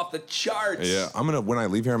yeah. go off the charts. Yeah, when I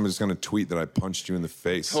leave here, I'm just gonna tweet that I punched you in the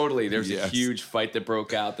face. Totally. There's a Yes. huge fight that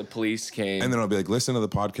broke out. The police came. And then I'll be like, listen to the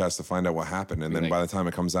podcast to find out what happened. And then like, by the time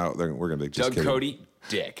it comes out, we're gonna be like, just Doug kidding. Cody,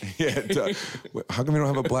 dick. Yeah, Doug. How come you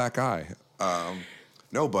don't have a black eye?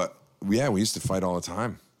 No, but yeah, we used to fight all the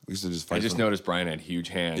time. We used to just fight. I just noticed Brian had huge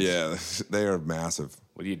hands. Yeah, they are massive.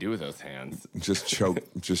 What do you do with those hands? Just choke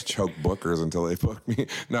bookers until they book me.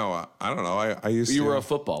 No, I don't know. I used to. You were a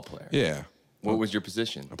football player. Yeah. What was your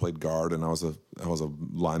position? I played guard, and I was a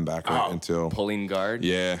linebacker until pulling guard.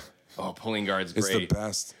 Yeah. Oh, pulling guard's It's great. the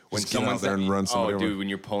best. When Just get out there and run somebody over. dude, when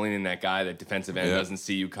you're pulling in that guy, that defensive end doesn't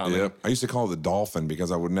see you coming. Yep. I used to call it the dolphin because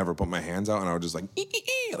I would never put my hands out, and I would just like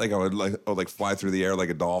like I would fly through the air like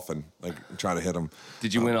a dolphin, like try to hit him.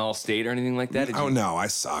 Did you win all state or anything like that? No, I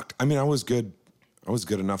sucked. I mean, I was good. I was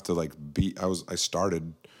good enough to like beat. I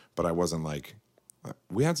started, but I wasn't like.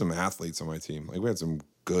 We had some athletes on my team. Like we had some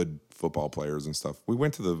good football players and stuff. We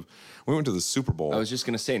went to the Super Bowl. I was just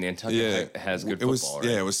gonna say Nantucket has good football. Right?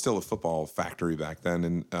 Yeah, it was still a football factory back then,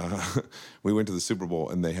 and we went to the Super Bowl,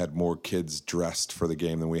 and they had more kids dressed for the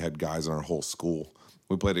game than we had guys in our whole school.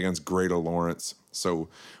 We played against Greater Lawrence, so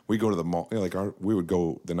we go to the mall. We would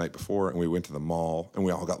go the night before, and we went to the mall, and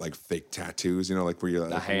we all got like fake tattoos. You know, like where you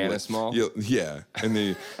the Hyannis Mall. Yeah,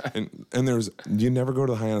 and and there's you never go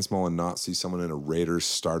to the Hyannis Mall and not see someone in a Raiders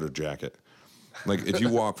starter jacket. Like if you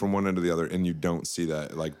walk from one end to the other and you don't see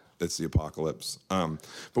that, like it's the apocalypse.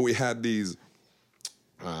 But we had these.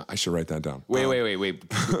 I should write that down. Wait.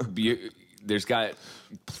 There's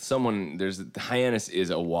Hyannis is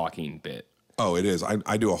a walking bit. Oh, it is.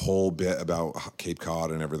 I do a whole bit about Cape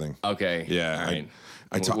Cod and everything. Okay. Yeah. All right.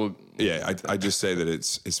 I just say that it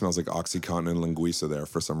smells like OxyContin and linguiça there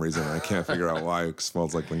for some reason. I can't figure out why it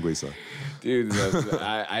smells like linguiça. Dude,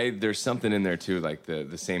 there's something in there too, like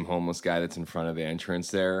the same homeless guy that's in front of the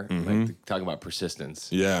entrance there. Like talking about persistence.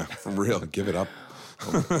 Yeah, for real. Give it up.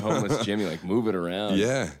 Homeless Jimmy, like move it around.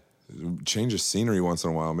 Yeah. Change of scenery once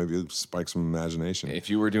in a while. Maybe it spike some imagination. If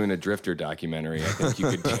you were doing a Drifter documentary, I think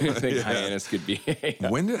you could. I think Hyannis could be.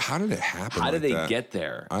 How did it happen? How did they get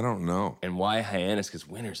there? I don't know. And why Hyannis? Because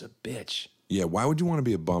winter's a bitch. Yeah, why would you want to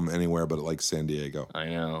be a bum anywhere but like San Diego? I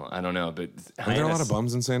know. I don't know, but Are there a lot of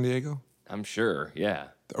bums in San Diego? I'm sure. Yeah.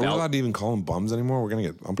 Are we allowed to even call them bums anymore?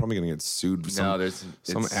 I'm probably gonna get sued.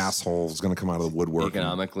 Some asshole's gonna come out of the woodwork.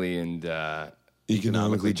 Economically and.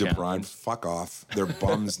 Economically deprived. Fuck off. They're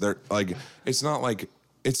bums. They're like. It's not like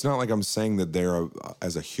I'm saying that they're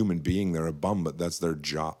as a human being they're a bum, but that's their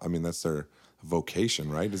job. I mean, that's their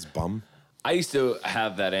vocation, right? Is bum. I used to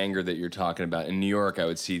have that anger that you're talking about. In New York, I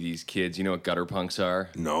would see these kids. You know what gutter punks are?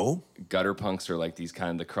 No. Gutter punks are like these kind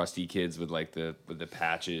of the crusty kids with like the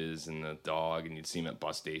patches and the dog, and you'd see them at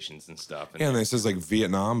bus stations and stuff. And it says like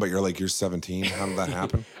Vietnam, but you're 17. How did that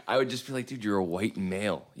happen? I would just be like, dude, you're a white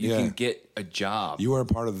male. You can get a job. You are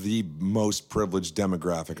part of the most privileged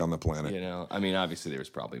demographic on the planet. You know, I mean, obviously there's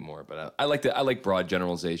probably more, but I like broad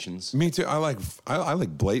generalizations. Me too. I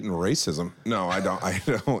like blatant racism. No, I don't. I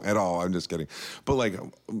don't at all. I'm just kidding. But like,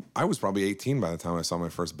 I was probably 18 by the time I saw my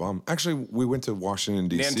first bum. Actually, we went to Washington,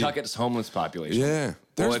 D.C. Nantucket's homeless population. Yeah.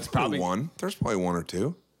 There's it's probably one. There's probably one or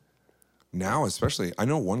two. Now, especially, I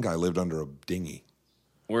know one guy lived under a dinghy.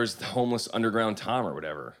 Where's the homeless underground Tom or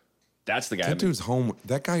whatever? That's the guy. That dude's home.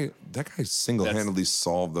 That guy single-handedly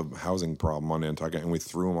solved the housing problem on Nantucket, and we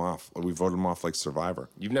threw him off. We voted him off like Survivor.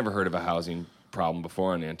 You've never heard of a housing problem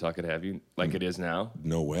before on Nantucket, have you? Like it is now?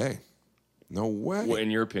 No way. No way. Well, in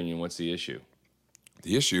your opinion, what's the issue?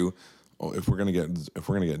 The issue, if we're gonna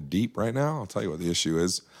get deep right now, I'll tell you what the issue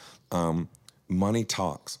is. Money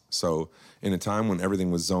talks. So in a time when everything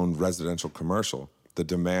was zoned residential commercial, the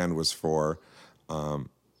demand was for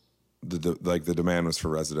the demand was for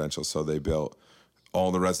residential. So they built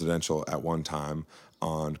all the residential at one time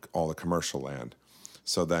on all the commercial land.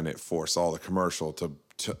 So then it forced all the commercial to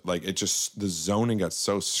like, it just, the zoning got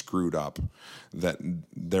so screwed up that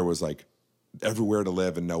there was like everywhere to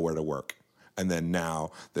live and nowhere to work. And then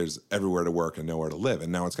now there's everywhere to work and nowhere to live.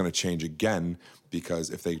 And now it's going to change again, because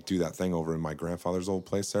if they do that thing over in my grandfather's old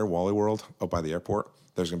place there, Wally World, out by the airport,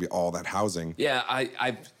 there's going to be all that housing. Yeah,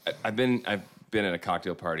 I've been at a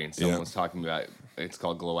cocktail party and someone was talking about, it's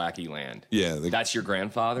called Glowacki Land. Yeah. That's your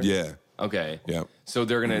grandfather? Yeah. Okay. Yeah. So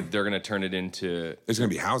they're gonna turn it into. There's gonna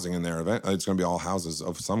be housing in there. It's gonna be all houses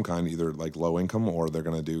of some kind, either like low income or they're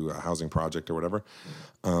gonna do a housing project or whatever.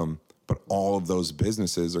 But all of those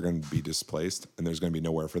businesses are going to be displaced, and there's going to be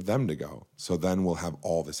nowhere for them to go. So then we'll have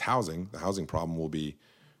all this housing. The housing problem will be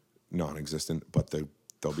non-existent, but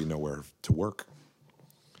there'll be nowhere to work.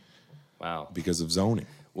 Wow. Because of zoning.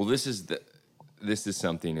 Well, this is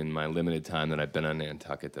something in my limited time that I've been on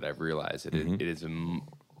Nantucket that I've realized that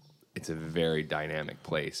it's a very dynamic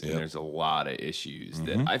place, and there's a lot of issues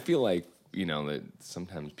that I feel like, that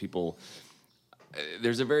sometimes people,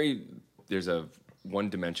 there's a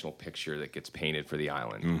one-dimensional picture that gets painted for the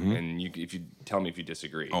island, and if you tell me if you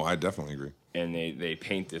disagree. Oh, I definitely agree. And they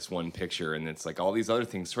paint this one picture, and it's like all these other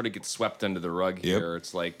things sort of get swept under the rug here.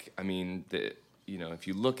 It's like, I mean, if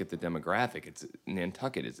you look at the demographic,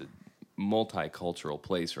 Nantucket is a multicultural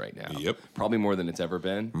place right now. Yep. Probably more than it's ever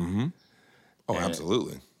been. Oh,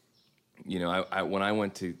 absolutely. I when I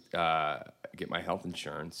went to get my health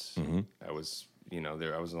insurance, I was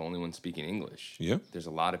I was the only one speaking English. Yep. There's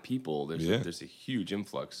a lot of people. There's a huge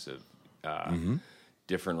influx of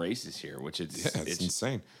different races here, which it's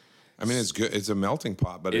insane. I mean, it's good. It's a melting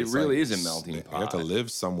pot, but it it's really like, is a melting pot. You have to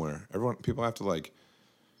live somewhere. People have to you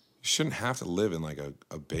shouldn't have to live in like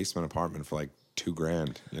a basement apartment for like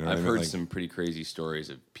 $2,000. You know what I mean? I've heard some pretty crazy stories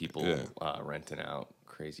of people renting out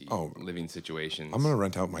crazy living situations. I'm gonna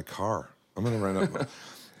rent out my car. I'm gonna rent out.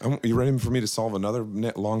 You ready for me to solve another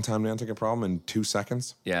long-time Nantucket problem in 2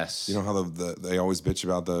 seconds? Yes. You know how they always bitch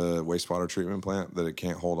about the wastewater treatment plant, that it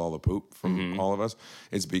can't hold all the poop from all of us?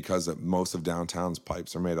 It's because that most of downtown's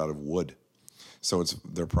pipes are made out of wood. So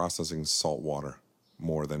they're processing salt water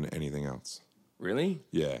more than anything else. Really?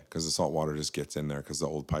 Yeah, because the salt water just gets in there because the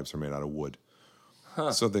old pipes are made out of wood.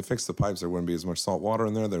 Huh. So if they fix the pipes, there wouldn't be as much salt water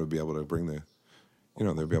in there. They would be able to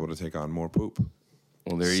they'd be able to take on more poop.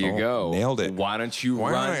 Well, there you go. Nailed it. Why don't you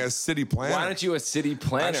Why aren't I a city planner? Why aren't you a city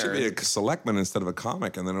planner? I should be a selectman instead of a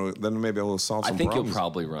comic, and then maybe we'll solve some problems. I think you'll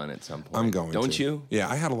probably run at some point. I'm going Don't to. you? Yeah,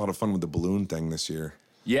 I had a lot of fun with the balloon thing this year.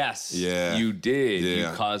 Yes. Yeah. You did. Yeah.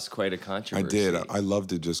 You caused quite a controversy. I did. I love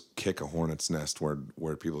to just kick a hornet's nest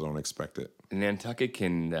where people don't expect it. Nantucket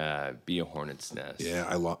can be a hornet's nest.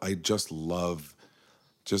 Yeah, I just love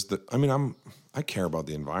I care about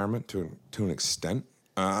the environment to an extent.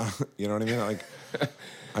 You know what I mean? Like,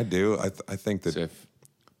 I do. I think that.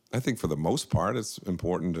 I think for the most part, it's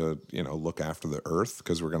important to look after the earth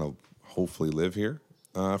because we're going to hopefully live here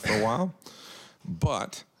for a while.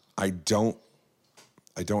 But I don't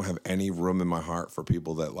have any room in my heart for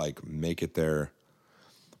people that make it their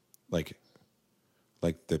like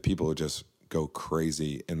the people who just go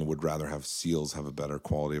crazy and would rather have seals have a better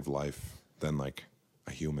quality of life than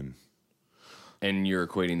a human. And you're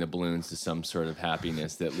equating the balloons to some sort of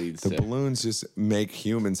happiness that leads to... The balloons just make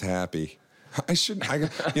humans happy. I shouldn't...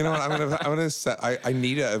 you know what? I'm gonna set... I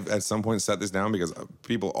need to, at some point, set this down because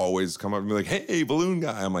people always come up and be like, hey, balloon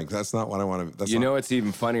guy. I'm like, that's not what I want to... know what's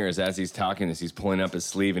even funnier is as he's talking this, he's pulling up his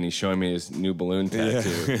sleeve and he's showing me his new balloon tattoo.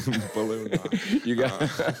 Yeah. Balloon knot. You got...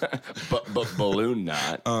 but balloon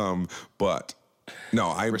knot. But... No,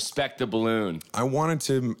 I respect the balloon. I wanted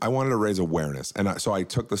to raise awareness, and so I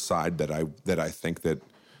took the side that I think that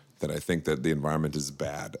the environment is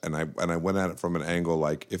bad, and I went at it from an angle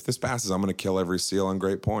like, if this passes, I'm going to kill every seal on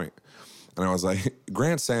Great Point. And I was like,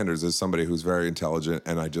 Grant Sanders is somebody who's very intelligent,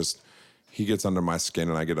 and he gets under my skin,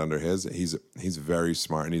 and I get under his. He's very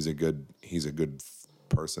smart, and he's a good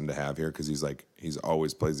person to have here because he's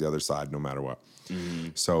always plays the other side no matter what.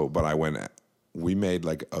 So, but we made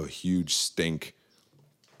like a huge stink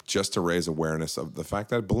just to raise awareness of the fact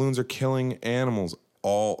that balloons are killing animals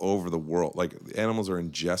all over the world. Like animals are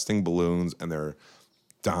ingesting balloons and they're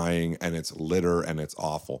dying, and it's litter and it's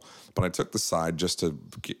awful. But I took the side just to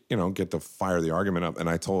get to fire the argument up, and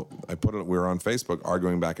we were on Facebook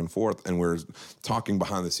arguing back and forth, and we're talking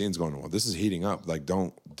behind the scenes going, well, this is heating up, like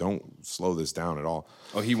don't slow this down at all.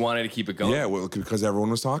 Oh, he wanted to keep it going? Yeah, well, because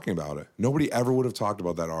everyone was talking about it. Nobody ever would have talked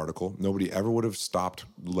about that article. Nobody ever would have stopped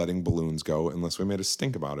letting balloons go unless we made a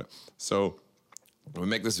stink about it. So we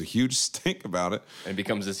make this a huge stink about it. And it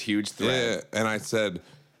becomes this huge threat. Yeah, and I said,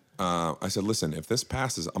 listen, if this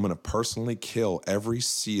passes, I'm going to personally kill every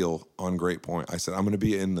seal on Great Point. I said, I'm going to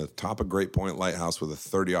be in the top of Great Point Lighthouse with a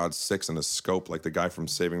 30-06 and a scope like the guy from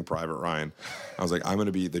Saving Private Ryan. I was like, I'm going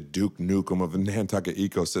to be the Duke Nukem of the Nantucket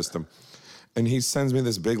ecosystem. And he sends me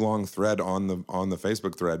this big long thread on the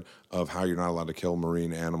Facebook thread of how you're not allowed to kill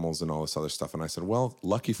marine animals and all this other stuff. And I said, well,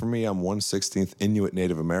 lucky for me, I'm 1/16 Inuit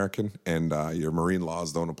Native American, and your marine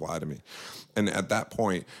laws don't apply to me. And at that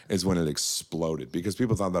point is when it exploded because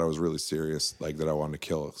people thought that I was really serious, like that I wanted to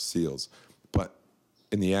kill seals. But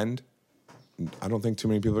in the end, I don't think too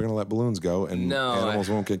many people are going to let balloons go, and animals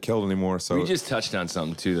won't get killed anymore. So we just touched on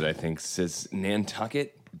something too that I think says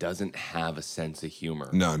Nantucket doesn't have a sense of humor.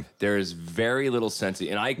 None. There is very little sense of,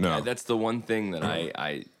 and that's the one thing that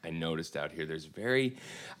I noticed out here. There's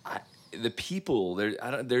the people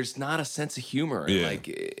there. There's not a sense of humor. Yeah.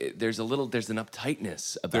 Like there's an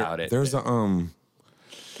uptightness about it. There's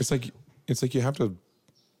it's like you have to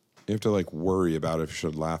like worry about if you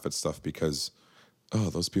should laugh at stuff because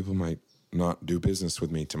those people might not do business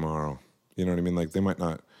with me tomorrow. You know what I mean? Like they might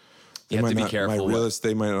not. You have to be careful.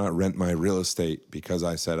 They might not rent my real estate because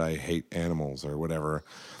I said I hate animals or whatever.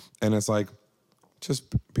 And it's like,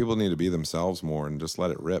 just people need to be themselves more and just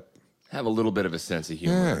let it rip. Have a little bit of a sense of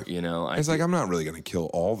humor, you know. It's like I'm not really going to kill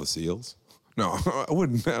all the seals. No, I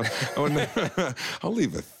wouldn't. I'll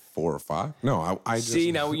leave it 4 or 5. No, I just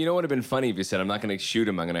see. Now you know what would have been funny if you said I'm not going to shoot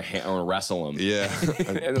him. I'm going to wrestle him. Yeah,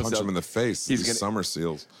 I'd punch him in the face. These summer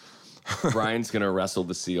seals. Brian's gonna wrestle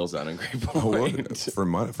the seals out on Great Point. For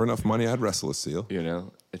enough money, I'd wrestle a seal. You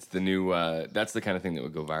know, it's the new. That's the kind of thing that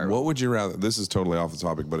would go viral. What would you rather? This is totally off the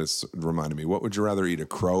topic, but it's reminded me. What would you rather eat, a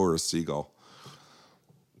crow or a seagull?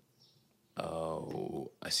 Oh,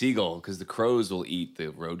 a seagull, because the crows will eat the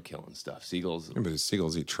roadkill and stuff. Seagulls. Yeah, but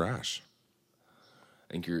seagulls eat trash.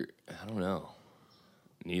 I think I don't know.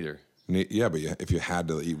 Neither. Yeah, but if you had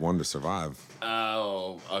to eat one to survive.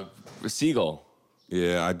 Oh, a seagull.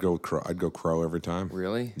 Yeah, I'd go crow every time.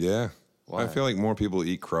 Really? Yeah. Why? I feel like more people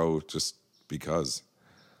eat crow just because.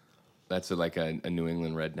 That's like a New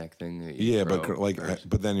England redneck thing. Yeah,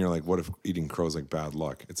 but then you're like, what if eating crow's like bad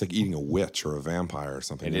luck? It's like eating a witch or a vampire or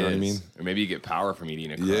something. You know what I mean? Or maybe you get power from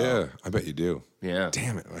eating a crow. Yeah, I bet you do. Yeah.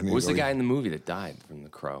 Damn it! What was the guy in the movie that died from the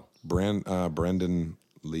crow? Brandon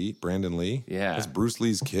Lee. Yeah, that's Bruce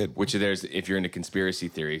Lee's kid. Which if you're into conspiracy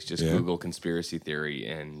theories, just Google conspiracy theory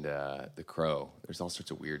and the crow. There's all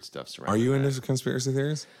sorts of weird stuff surrounding. Are you into conspiracy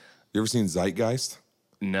theories? You ever seen Zeitgeist?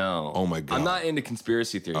 No. Oh my god. I'm not into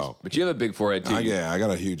conspiracy theories. But you have a big forehead too. Yeah, I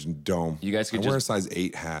got a huge dome. You guys could wear a size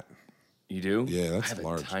 8 hat. You do? Yeah, that's I have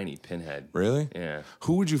large. A tiny pinhead. Really? Yeah.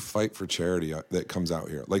 Who would you fight for charity that comes out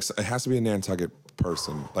here? Like, it has to be a Nantucket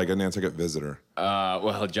person, like a Nantucket visitor.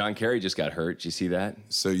 Well, John Kerry just got hurt. Did you see that?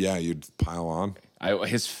 So yeah, you'd pile on.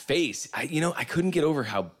 His face. I couldn't get over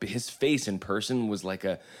how his face in person was like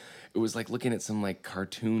it was like looking at some like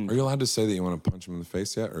cartoon. Are you allowed to say that you want to punch him in the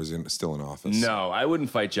face yet, or is he still in office? No, I wouldn't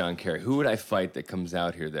fight John Kerry. Who would I fight that comes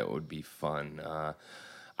out here that would be fun?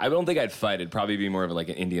 I don't think I'd fight. It'd probably be more of like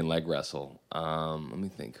an Indian leg wrestle. Let me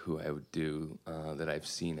think who I would do that I've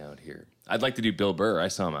seen out here. I'd like to do Bill Burr. I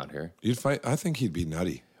saw him out here. You'd fight? I think he'd be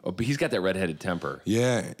nutty. Oh, but he's got that redheaded temper.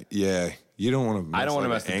 Yeah. You don't want to. I don't want to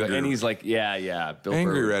mess with him. And he's like, yeah. Bill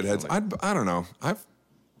angry Burr redheads. I don't know.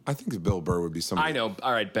 I think Bill Burr would be somebody. I know.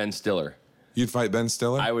 All right, Ben Stiller. You'd fight Ben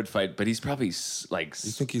Stiller? I would fight, but he's probably like.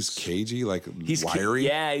 You think he's cagey, like he's wiry?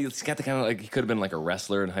 Yeah, he's got the kind of like he could have been like a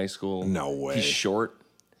wrestler in high school. No way. He's short.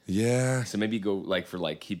 Yeah. So maybe go like for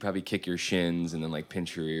like he'd probably kick your shins and then like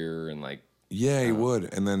pinch your ear and like. Yeah, he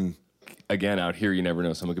would, and then. Again, out here, you never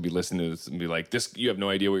know. Someone could be listening to this and be like, "This, you have no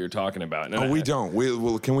idea what you're talking about." No, we don't.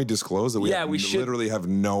 Can we disclose that? We should. Literally have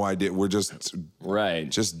no idea. We're just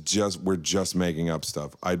right. We're just making up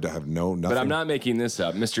stuff. I have nothing. But I'm not making this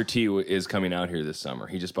up. Mr. T is coming out here this summer.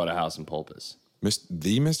 He just bought a house in Pulpus. Mr.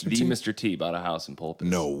 T? Mr. T bought a house in Pulpus.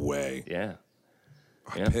 No way. Yeah.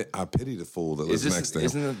 I pity the fool that lives next to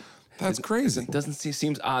him. That's crazy. It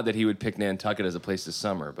seems odd that he would pick Nantucket as a place to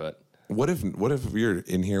summer, but What if you're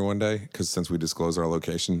in here one day? Because since we disclosed our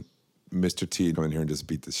location, Mr. T come in here and just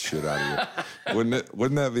beat the shit out of you.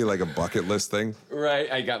 Wouldn't that be like a bucket list thing?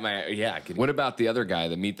 right. I got my What about the other guy,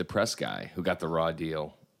 the Meet the Press guy, who got the raw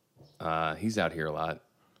deal? He's out here a lot.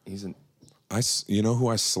 You know who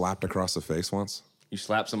I slapped across the face once? You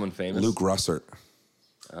slapped someone famous? Luke Russert.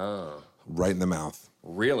 Oh. Right in the mouth.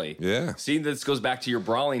 Really? Yeah. See, this goes back to your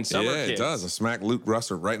brawling summer Yeah, kids. it does. I smacked Luke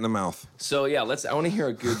Russert right in the mouth. So yeah, I want to hear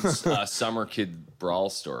a good summer kid brawl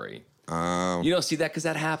story. See that because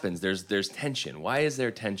that happens. There's tension. Why is there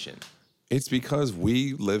tension? It's because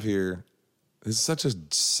we live here. It's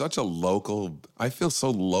such a local. I feel so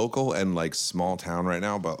local and like small town right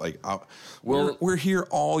now. But like, we're here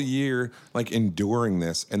all year, like enduring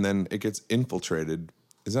this, and then it gets infiltrated.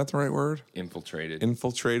 Is that the right word? Infiltrated.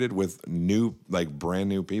 Infiltrated with brand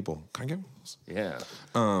new people. Can I get those? Yeah.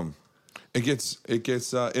 It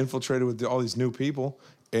gets infiltrated with all these new people.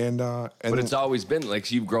 But it's always been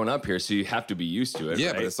like you've grown up here, so you have to be used to it. Yeah,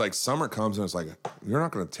 right? but it's like summer comes and it's like you're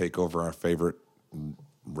not going to take over our favorite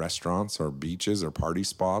restaurants or beaches or party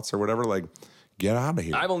spots or whatever. Like, get out of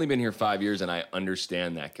here. I've only been here 5 years, and I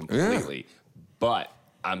understand that completely. Yeah. But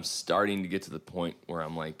I'm starting to get to the point where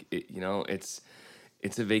I'm like,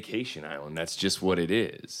 it's a vacation island. That's just what it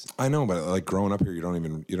is. I know, but like growing up here, you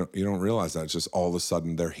don't realize that. It's just all of a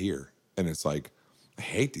sudden they're here, and it's like I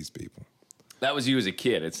hate these people. That was you as a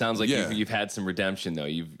kid. It sounds like you've had some redemption, though.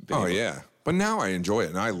 Yeah. But now I enjoy it,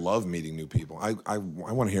 and I love meeting new people. I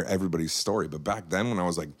want to hear everybody's story. But back then, when I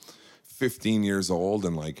was like 15 years old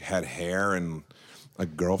and like had hair and a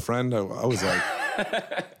girlfriend, I was like,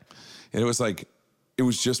 and it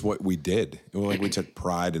was just what we did. It was like we took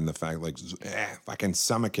pride in the fact, like, fucking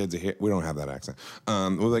summer kids are here. We don't have that accent.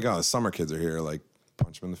 We're like, the summer kids are here. Like,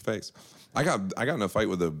 punch them in the face. I got in a fight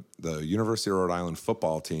with the University of Rhode Island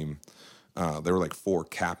football team. There were like 4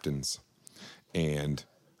 captains, and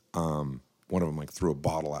one of them like threw a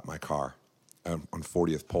bottle at my car on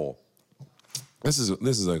 40th pole. This is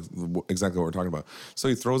exactly what we're talking about. So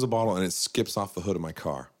he throws a bottle and it skips off the hood of my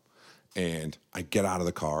car, and I get out of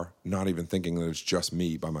the car, not even thinking that it's just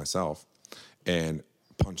me by myself, and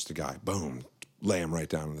punch the guy. Boom. Lay him right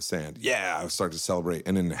down in the sand. Yeah, I start to celebrate.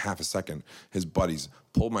 And in half a second, his buddies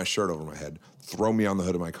pulled my shirt over my head, throw me on the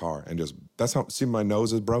hood of my car, and see my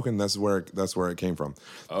nose is broken? That's where it came from.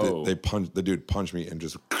 Oh. The dude punched me and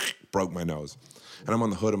just broke my nose. And I'm on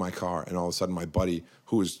the hood of my car, and all of a sudden my buddy,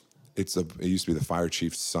 it used to be the fire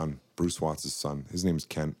chief's son, Bruce Watts' son. His name's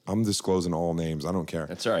Ken. I'm disclosing all names. I don't care.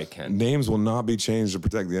 That's all right, Ken. Names will not be changed to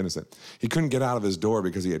protect the innocent. He couldn't get out of his door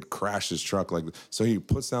because he had crashed his truck. So he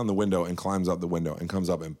puts down the window and climbs up the window and comes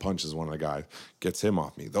up and punches one of the guys, gets him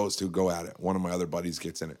off me. Those two go at it. One of my other buddies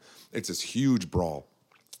gets in it. It's this huge brawl.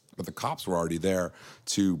 But the cops were already there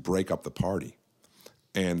to break up the party.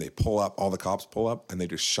 And all the cops pull up, and they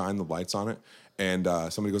just shine the lights on it. And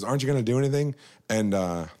somebody goes, "Aren't you going to do anything?" And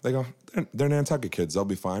they go, they're Nantucket kids. They'll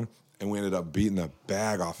be fine. And we ended up beating the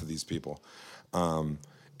bag off of these people,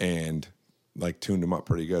 and like tuned them up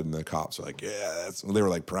pretty good. And the cops were like, "Yeah," they were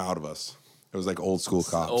like proud of us. It was like old school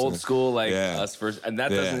cops. Old school, like us first. And that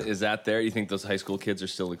doesn't. Is that there? You think those high school kids are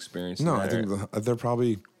still experiencing? No, that, I think they're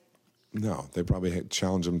probably. No, they probably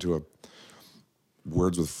challenge them to a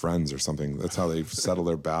words with friends or something. That's how they settle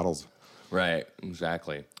their battles. Right.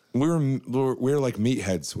 Exactly. We were like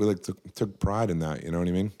meatheads. We like took pride in that. You know what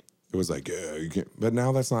I mean? It was like, yeah, you can't. But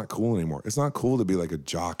now that's not cool anymore. It's not cool to be like a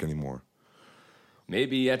jock anymore.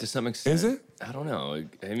 Maybe, yeah, to some extent. Is it? I don't know.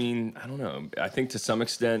 I mean, I don't know. I think to some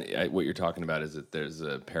extent, what you're talking about is that there's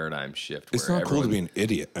a paradigm shift. It's not cool to be an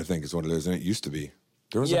idiot, I think, is what it is. And it used to be.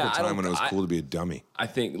 There was like a time when it was cool to be a dummy. I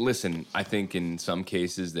think in some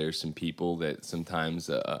cases, there's some people that sometimes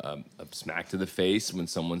a smack to the face when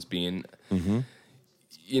someone's being,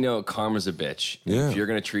 karma's a bitch. Yeah. If you're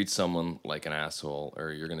going to treat someone like an asshole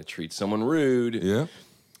or you're going to treat someone rude,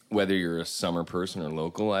 whether you're a summer person or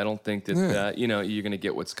local, I don't think that, you're going to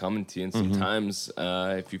get what's coming to you. And sometimes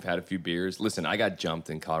if you've had a few beers, listen, I got jumped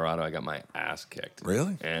in Colorado. I got my ass kicked.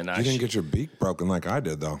 Really? And you didn't get your beak broken like I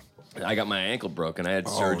did, though. I got my ankle broken. I had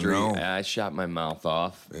surgery. No. I shot my mouth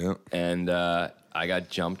off. Yep. And I got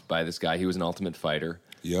jumped by this guy. He was an Ultimate Fighter.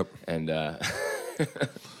 Yep. And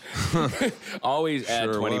always add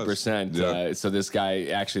 20%. Yep. So this guy,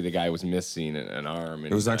 actually, the guy was missing an arm.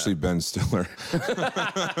 And, it was actually Ben Stiller.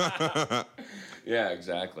 Yeah,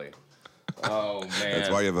 exactly. Oh, man. That's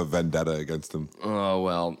why you have a vendetta against him. Oh,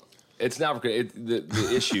 well. It's not the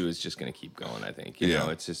issue is just going to keep going. I think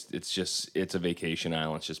it's a vacation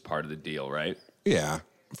island. It's just part of the deal, right? Yeah,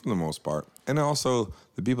 for the most part. And also,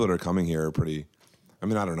 the people that are coming here are pretty. I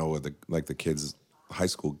mean, I don't know what the kids, high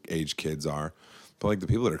school age kids are, but like the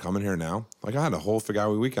people that are coming here now, like I had a whole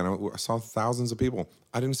Fagawi weekend. I saw thousands of people.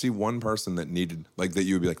 I didn't see one person that needed, like that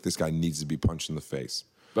you would be like, this guy needs to be punched in the face.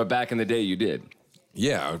 But back in the day, you did.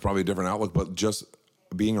 Yeah, it was probably a different outlook, but just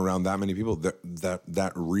being around that many people,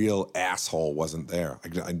 that real asshole wasn't there. I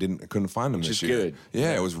couldn't find him this year. Good.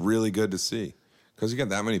 Yeah, it was really good to see. Because you get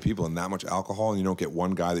that many people and that much alcohol, and you don't get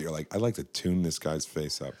one guy that you're like, I'd like to tune this guy's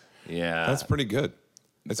face up. Yeah. That's pretty good.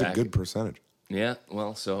 That's a good percentage. Yeah,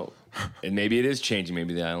 well, so, and maybe it is changing.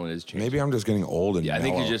 Maybe the island is changing. Maybe I'm just getting old and I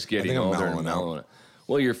think you're just getting older and mellowing mellowing.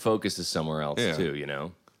 Well, your focus is somewhere else, too, you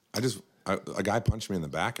know? A guy punched me in the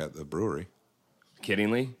back at the brewery.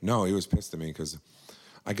 Kiddingly? No, he was pissed at me because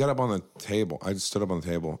I got up on the table. I just stood up on the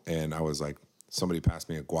table, and I was like, somebody passed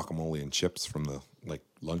me a guacamole and chips from the like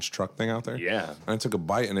lunch truck thing out there. Yeah. And I took a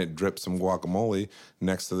bite, and it dripped some guacamole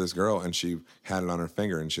next to this girl, and she had it on her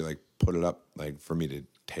finger, and she like put it up like for me to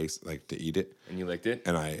taste, like to eat it. And you licked it?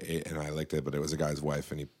 And I ate, and I licked it, but it was a guy's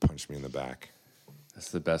wife, and he punched me in the back.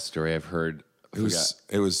 That's the best story I've heard. It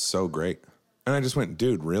was so great. And I just went,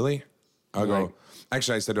 dude, really?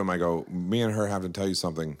 Actually, I said to him, I go, me and her have to tell you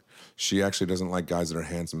something. She actually doesn't like guys that are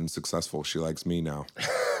handsome and successful. She likes me now.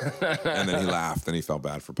 And then he laughed, and he felt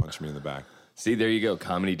bad for punching me in the back. See, there you go.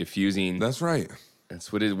 Comedy diffusing. That's right.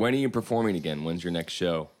 That's what it is. When are you performing again? When's your next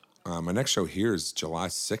show? My next show here is July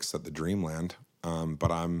 6th at the Dreamland. But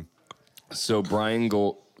I'm... So Brian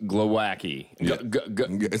Glowacki. Yeah.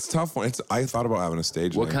 It's tough. I thought about having a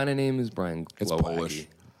stage What name. kind of name is Brian Glowacki? It's Polish.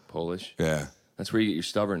 Polish? Yeah. That's where you get your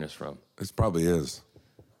stubbornness from. It probably is.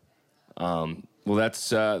 Well,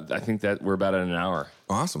 that's. I think that we're about at an hour.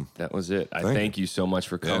 Awesome. That was it. I thank you so much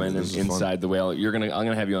for coming this was inside fun. the whale. I'm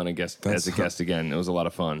gonna have you on as a guest again. It was a lot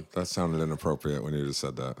of fun. That sounded inappropriate when you just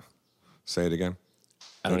said that. Say it again.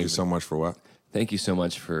 Thank you so much for what? Thank you so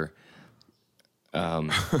much for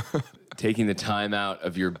taking the time out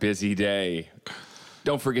of your busy day.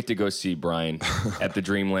 Don't forget to go see Brian at the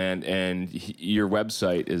Dreamland, and your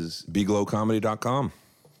website is BeGlowComedy.com.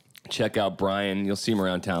 Check out Brian. You'll see him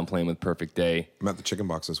around town playing with Perfect Day. I'm at the Chicken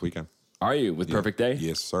Box this weekend. Are you with Perfect Day?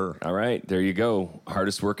 Yes, sir. All right, there you go.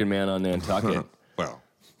 Hardest working man on Nantucket. Well.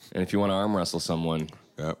 And if you want to arm wrestle someone,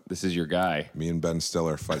 this is your guy. Me and Ben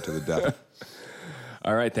Stiller fight to the death.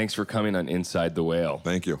 All right, thanks for coming on Inside the Whale.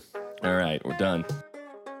 Thank you. All right, we're done.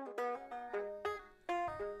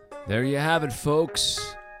 There you have it,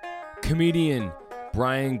 folks. Comedian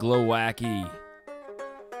Brian Glowacki.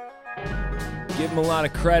 Give him a lot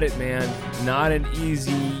of credit, man. Not an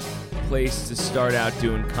easy place to start out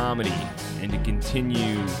doing comedy and to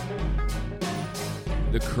continue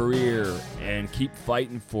the career and keep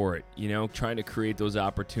fighting for it, you know, trying to create those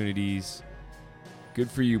opportunities. Good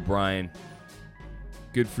for you, Brian.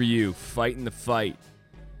 Good for you. Fighting the fight.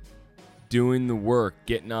 Doing the work,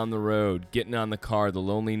 getting on the road, getting on the car, the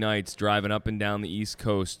lonely nights, driving up and down the East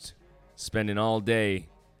Coast, spending all day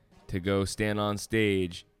to go stand on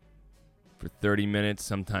stage for 30 minutes,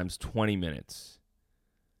 sometimes 20 minutes.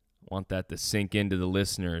 I want that to sink into the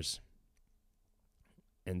listeners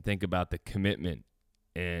and think about the commitment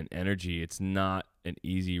and energy. It's not an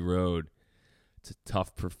easy road. It's a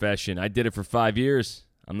tough profession. I did it for 5 years.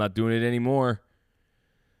 I'm not doing it anymore.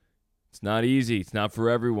 It's not easy. It's not for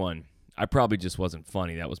everyone. I probably just wasn't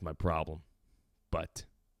funny. That was my problem. But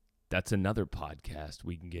that's another podcast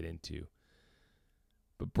we can get into.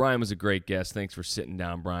 But Brian was a great guest. Thanks for sitting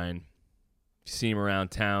down, Brian. If you see him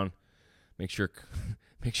around town, make sure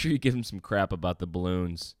you give him some crap about the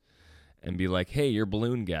balloons and be like, hey, you're a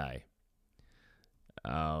balloon guy.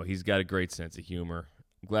 Oh, he's got a great sense of humor.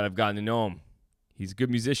 I'm glad I've gotten to know him. He's a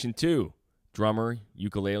good musician, too. Drummer,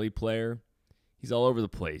 ukulele player. He's all over the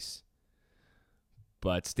place.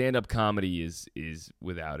 But stand-up comedy is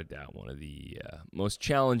without a doubt one of the most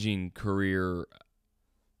challenging career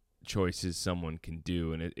choices someone can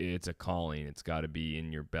do, and it's a calling. It's got to be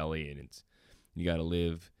in your belly, and you got to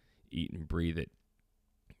live, eat, and breathe it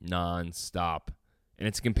non-stop. And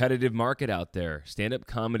it's a competitive market out there. Stand-up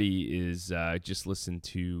comedy is just listen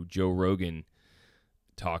to Joe Rogan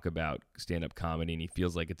talk about stand-up comedy, and he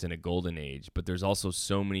feels like it's in a golden age. But there's also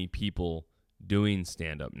so many people doing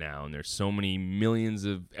stand-up now, and there's so many millions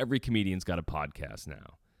of every comedian's got a podcast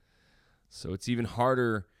now, so it's even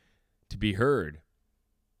harder to be heard.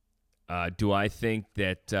 Do I think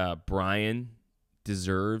that Brian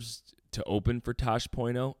deserves to open for Tosh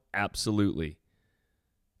Point? Absolutely.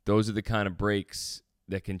 Those are the kind of breaks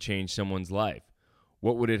that can change someone's life.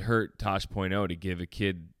 What would it hurt Tosh Point to give a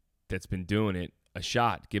kid that's been doing it a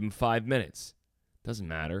shot? Give him 5 minutes. Doesn't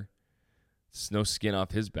matter. It's no skin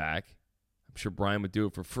off his back. I'm sure Brian would do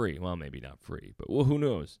it for free. Well, maybe not free, but who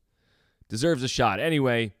knows? deserves a shot.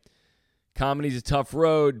 Anyway, comedy's a tough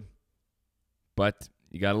road, but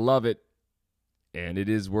you got to love it. And it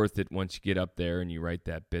is worth it once you get up there and you write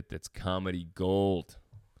that bit that's comedy gold.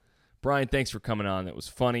 Brian, thanks for coming on. That was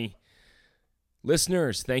funny.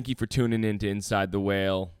 Listeners, thank you for tuning in to Inside the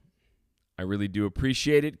Whale. I really do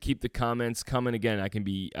appreciate it. Keep the comments coming. Again, I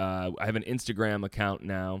have an Instagram account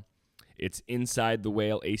now. It's Inside the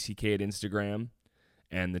Whale ACK at Instagram.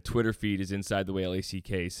 And the Twitter feed is Inside the Whale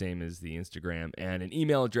ACK, same as the Instagram. And an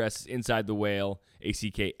email address is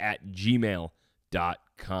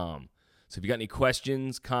insidethewhaleack@gmail.com. So if you got any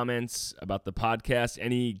questions, comments about the podcast,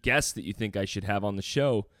 any guests that you think I should have on the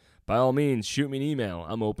show, by all means, shoot me an email.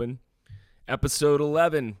 I'm open. Episode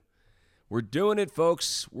 11. We're doing it,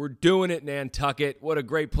 folks. We're doing it, Nantucket. What a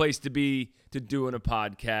great place to be to doing a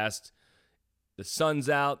podcast. The sun's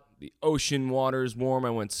out. The ocean water's warm.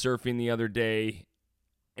 I went surfing the other day,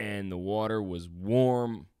 and the water was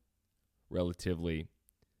warm, relatively,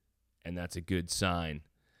 and that's a good sign.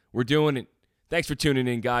 We're doing it. Thanks for tuning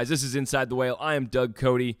in, guys. This is Inside the Whale. I am Doug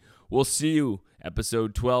Cody. We'll see you.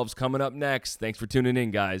 Episode 12's coming up next. Thanks for tuning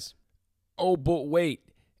in, guys. Oh, but wait.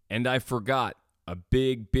 And I forgot, a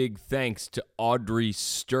big, big thanks to Audrey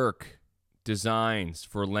Stirk Designs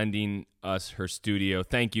for lending us her studio.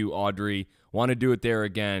 Thank you, Audrey. Want to do it there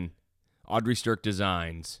again. Audrey Stirk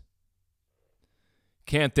Designs.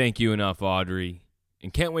 Can't thank you enough, Audrey.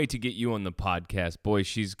 And can't wait to get you on the podcast. Boy,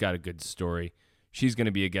 she's got a good story. She's going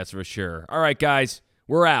to be a guest for sure. All right, guys,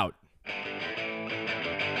 we're out.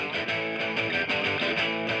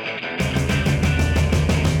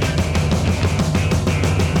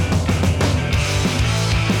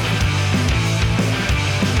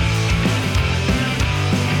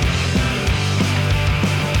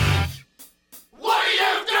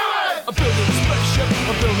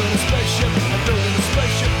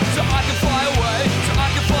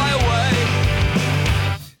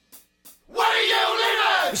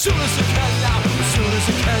 Soon as the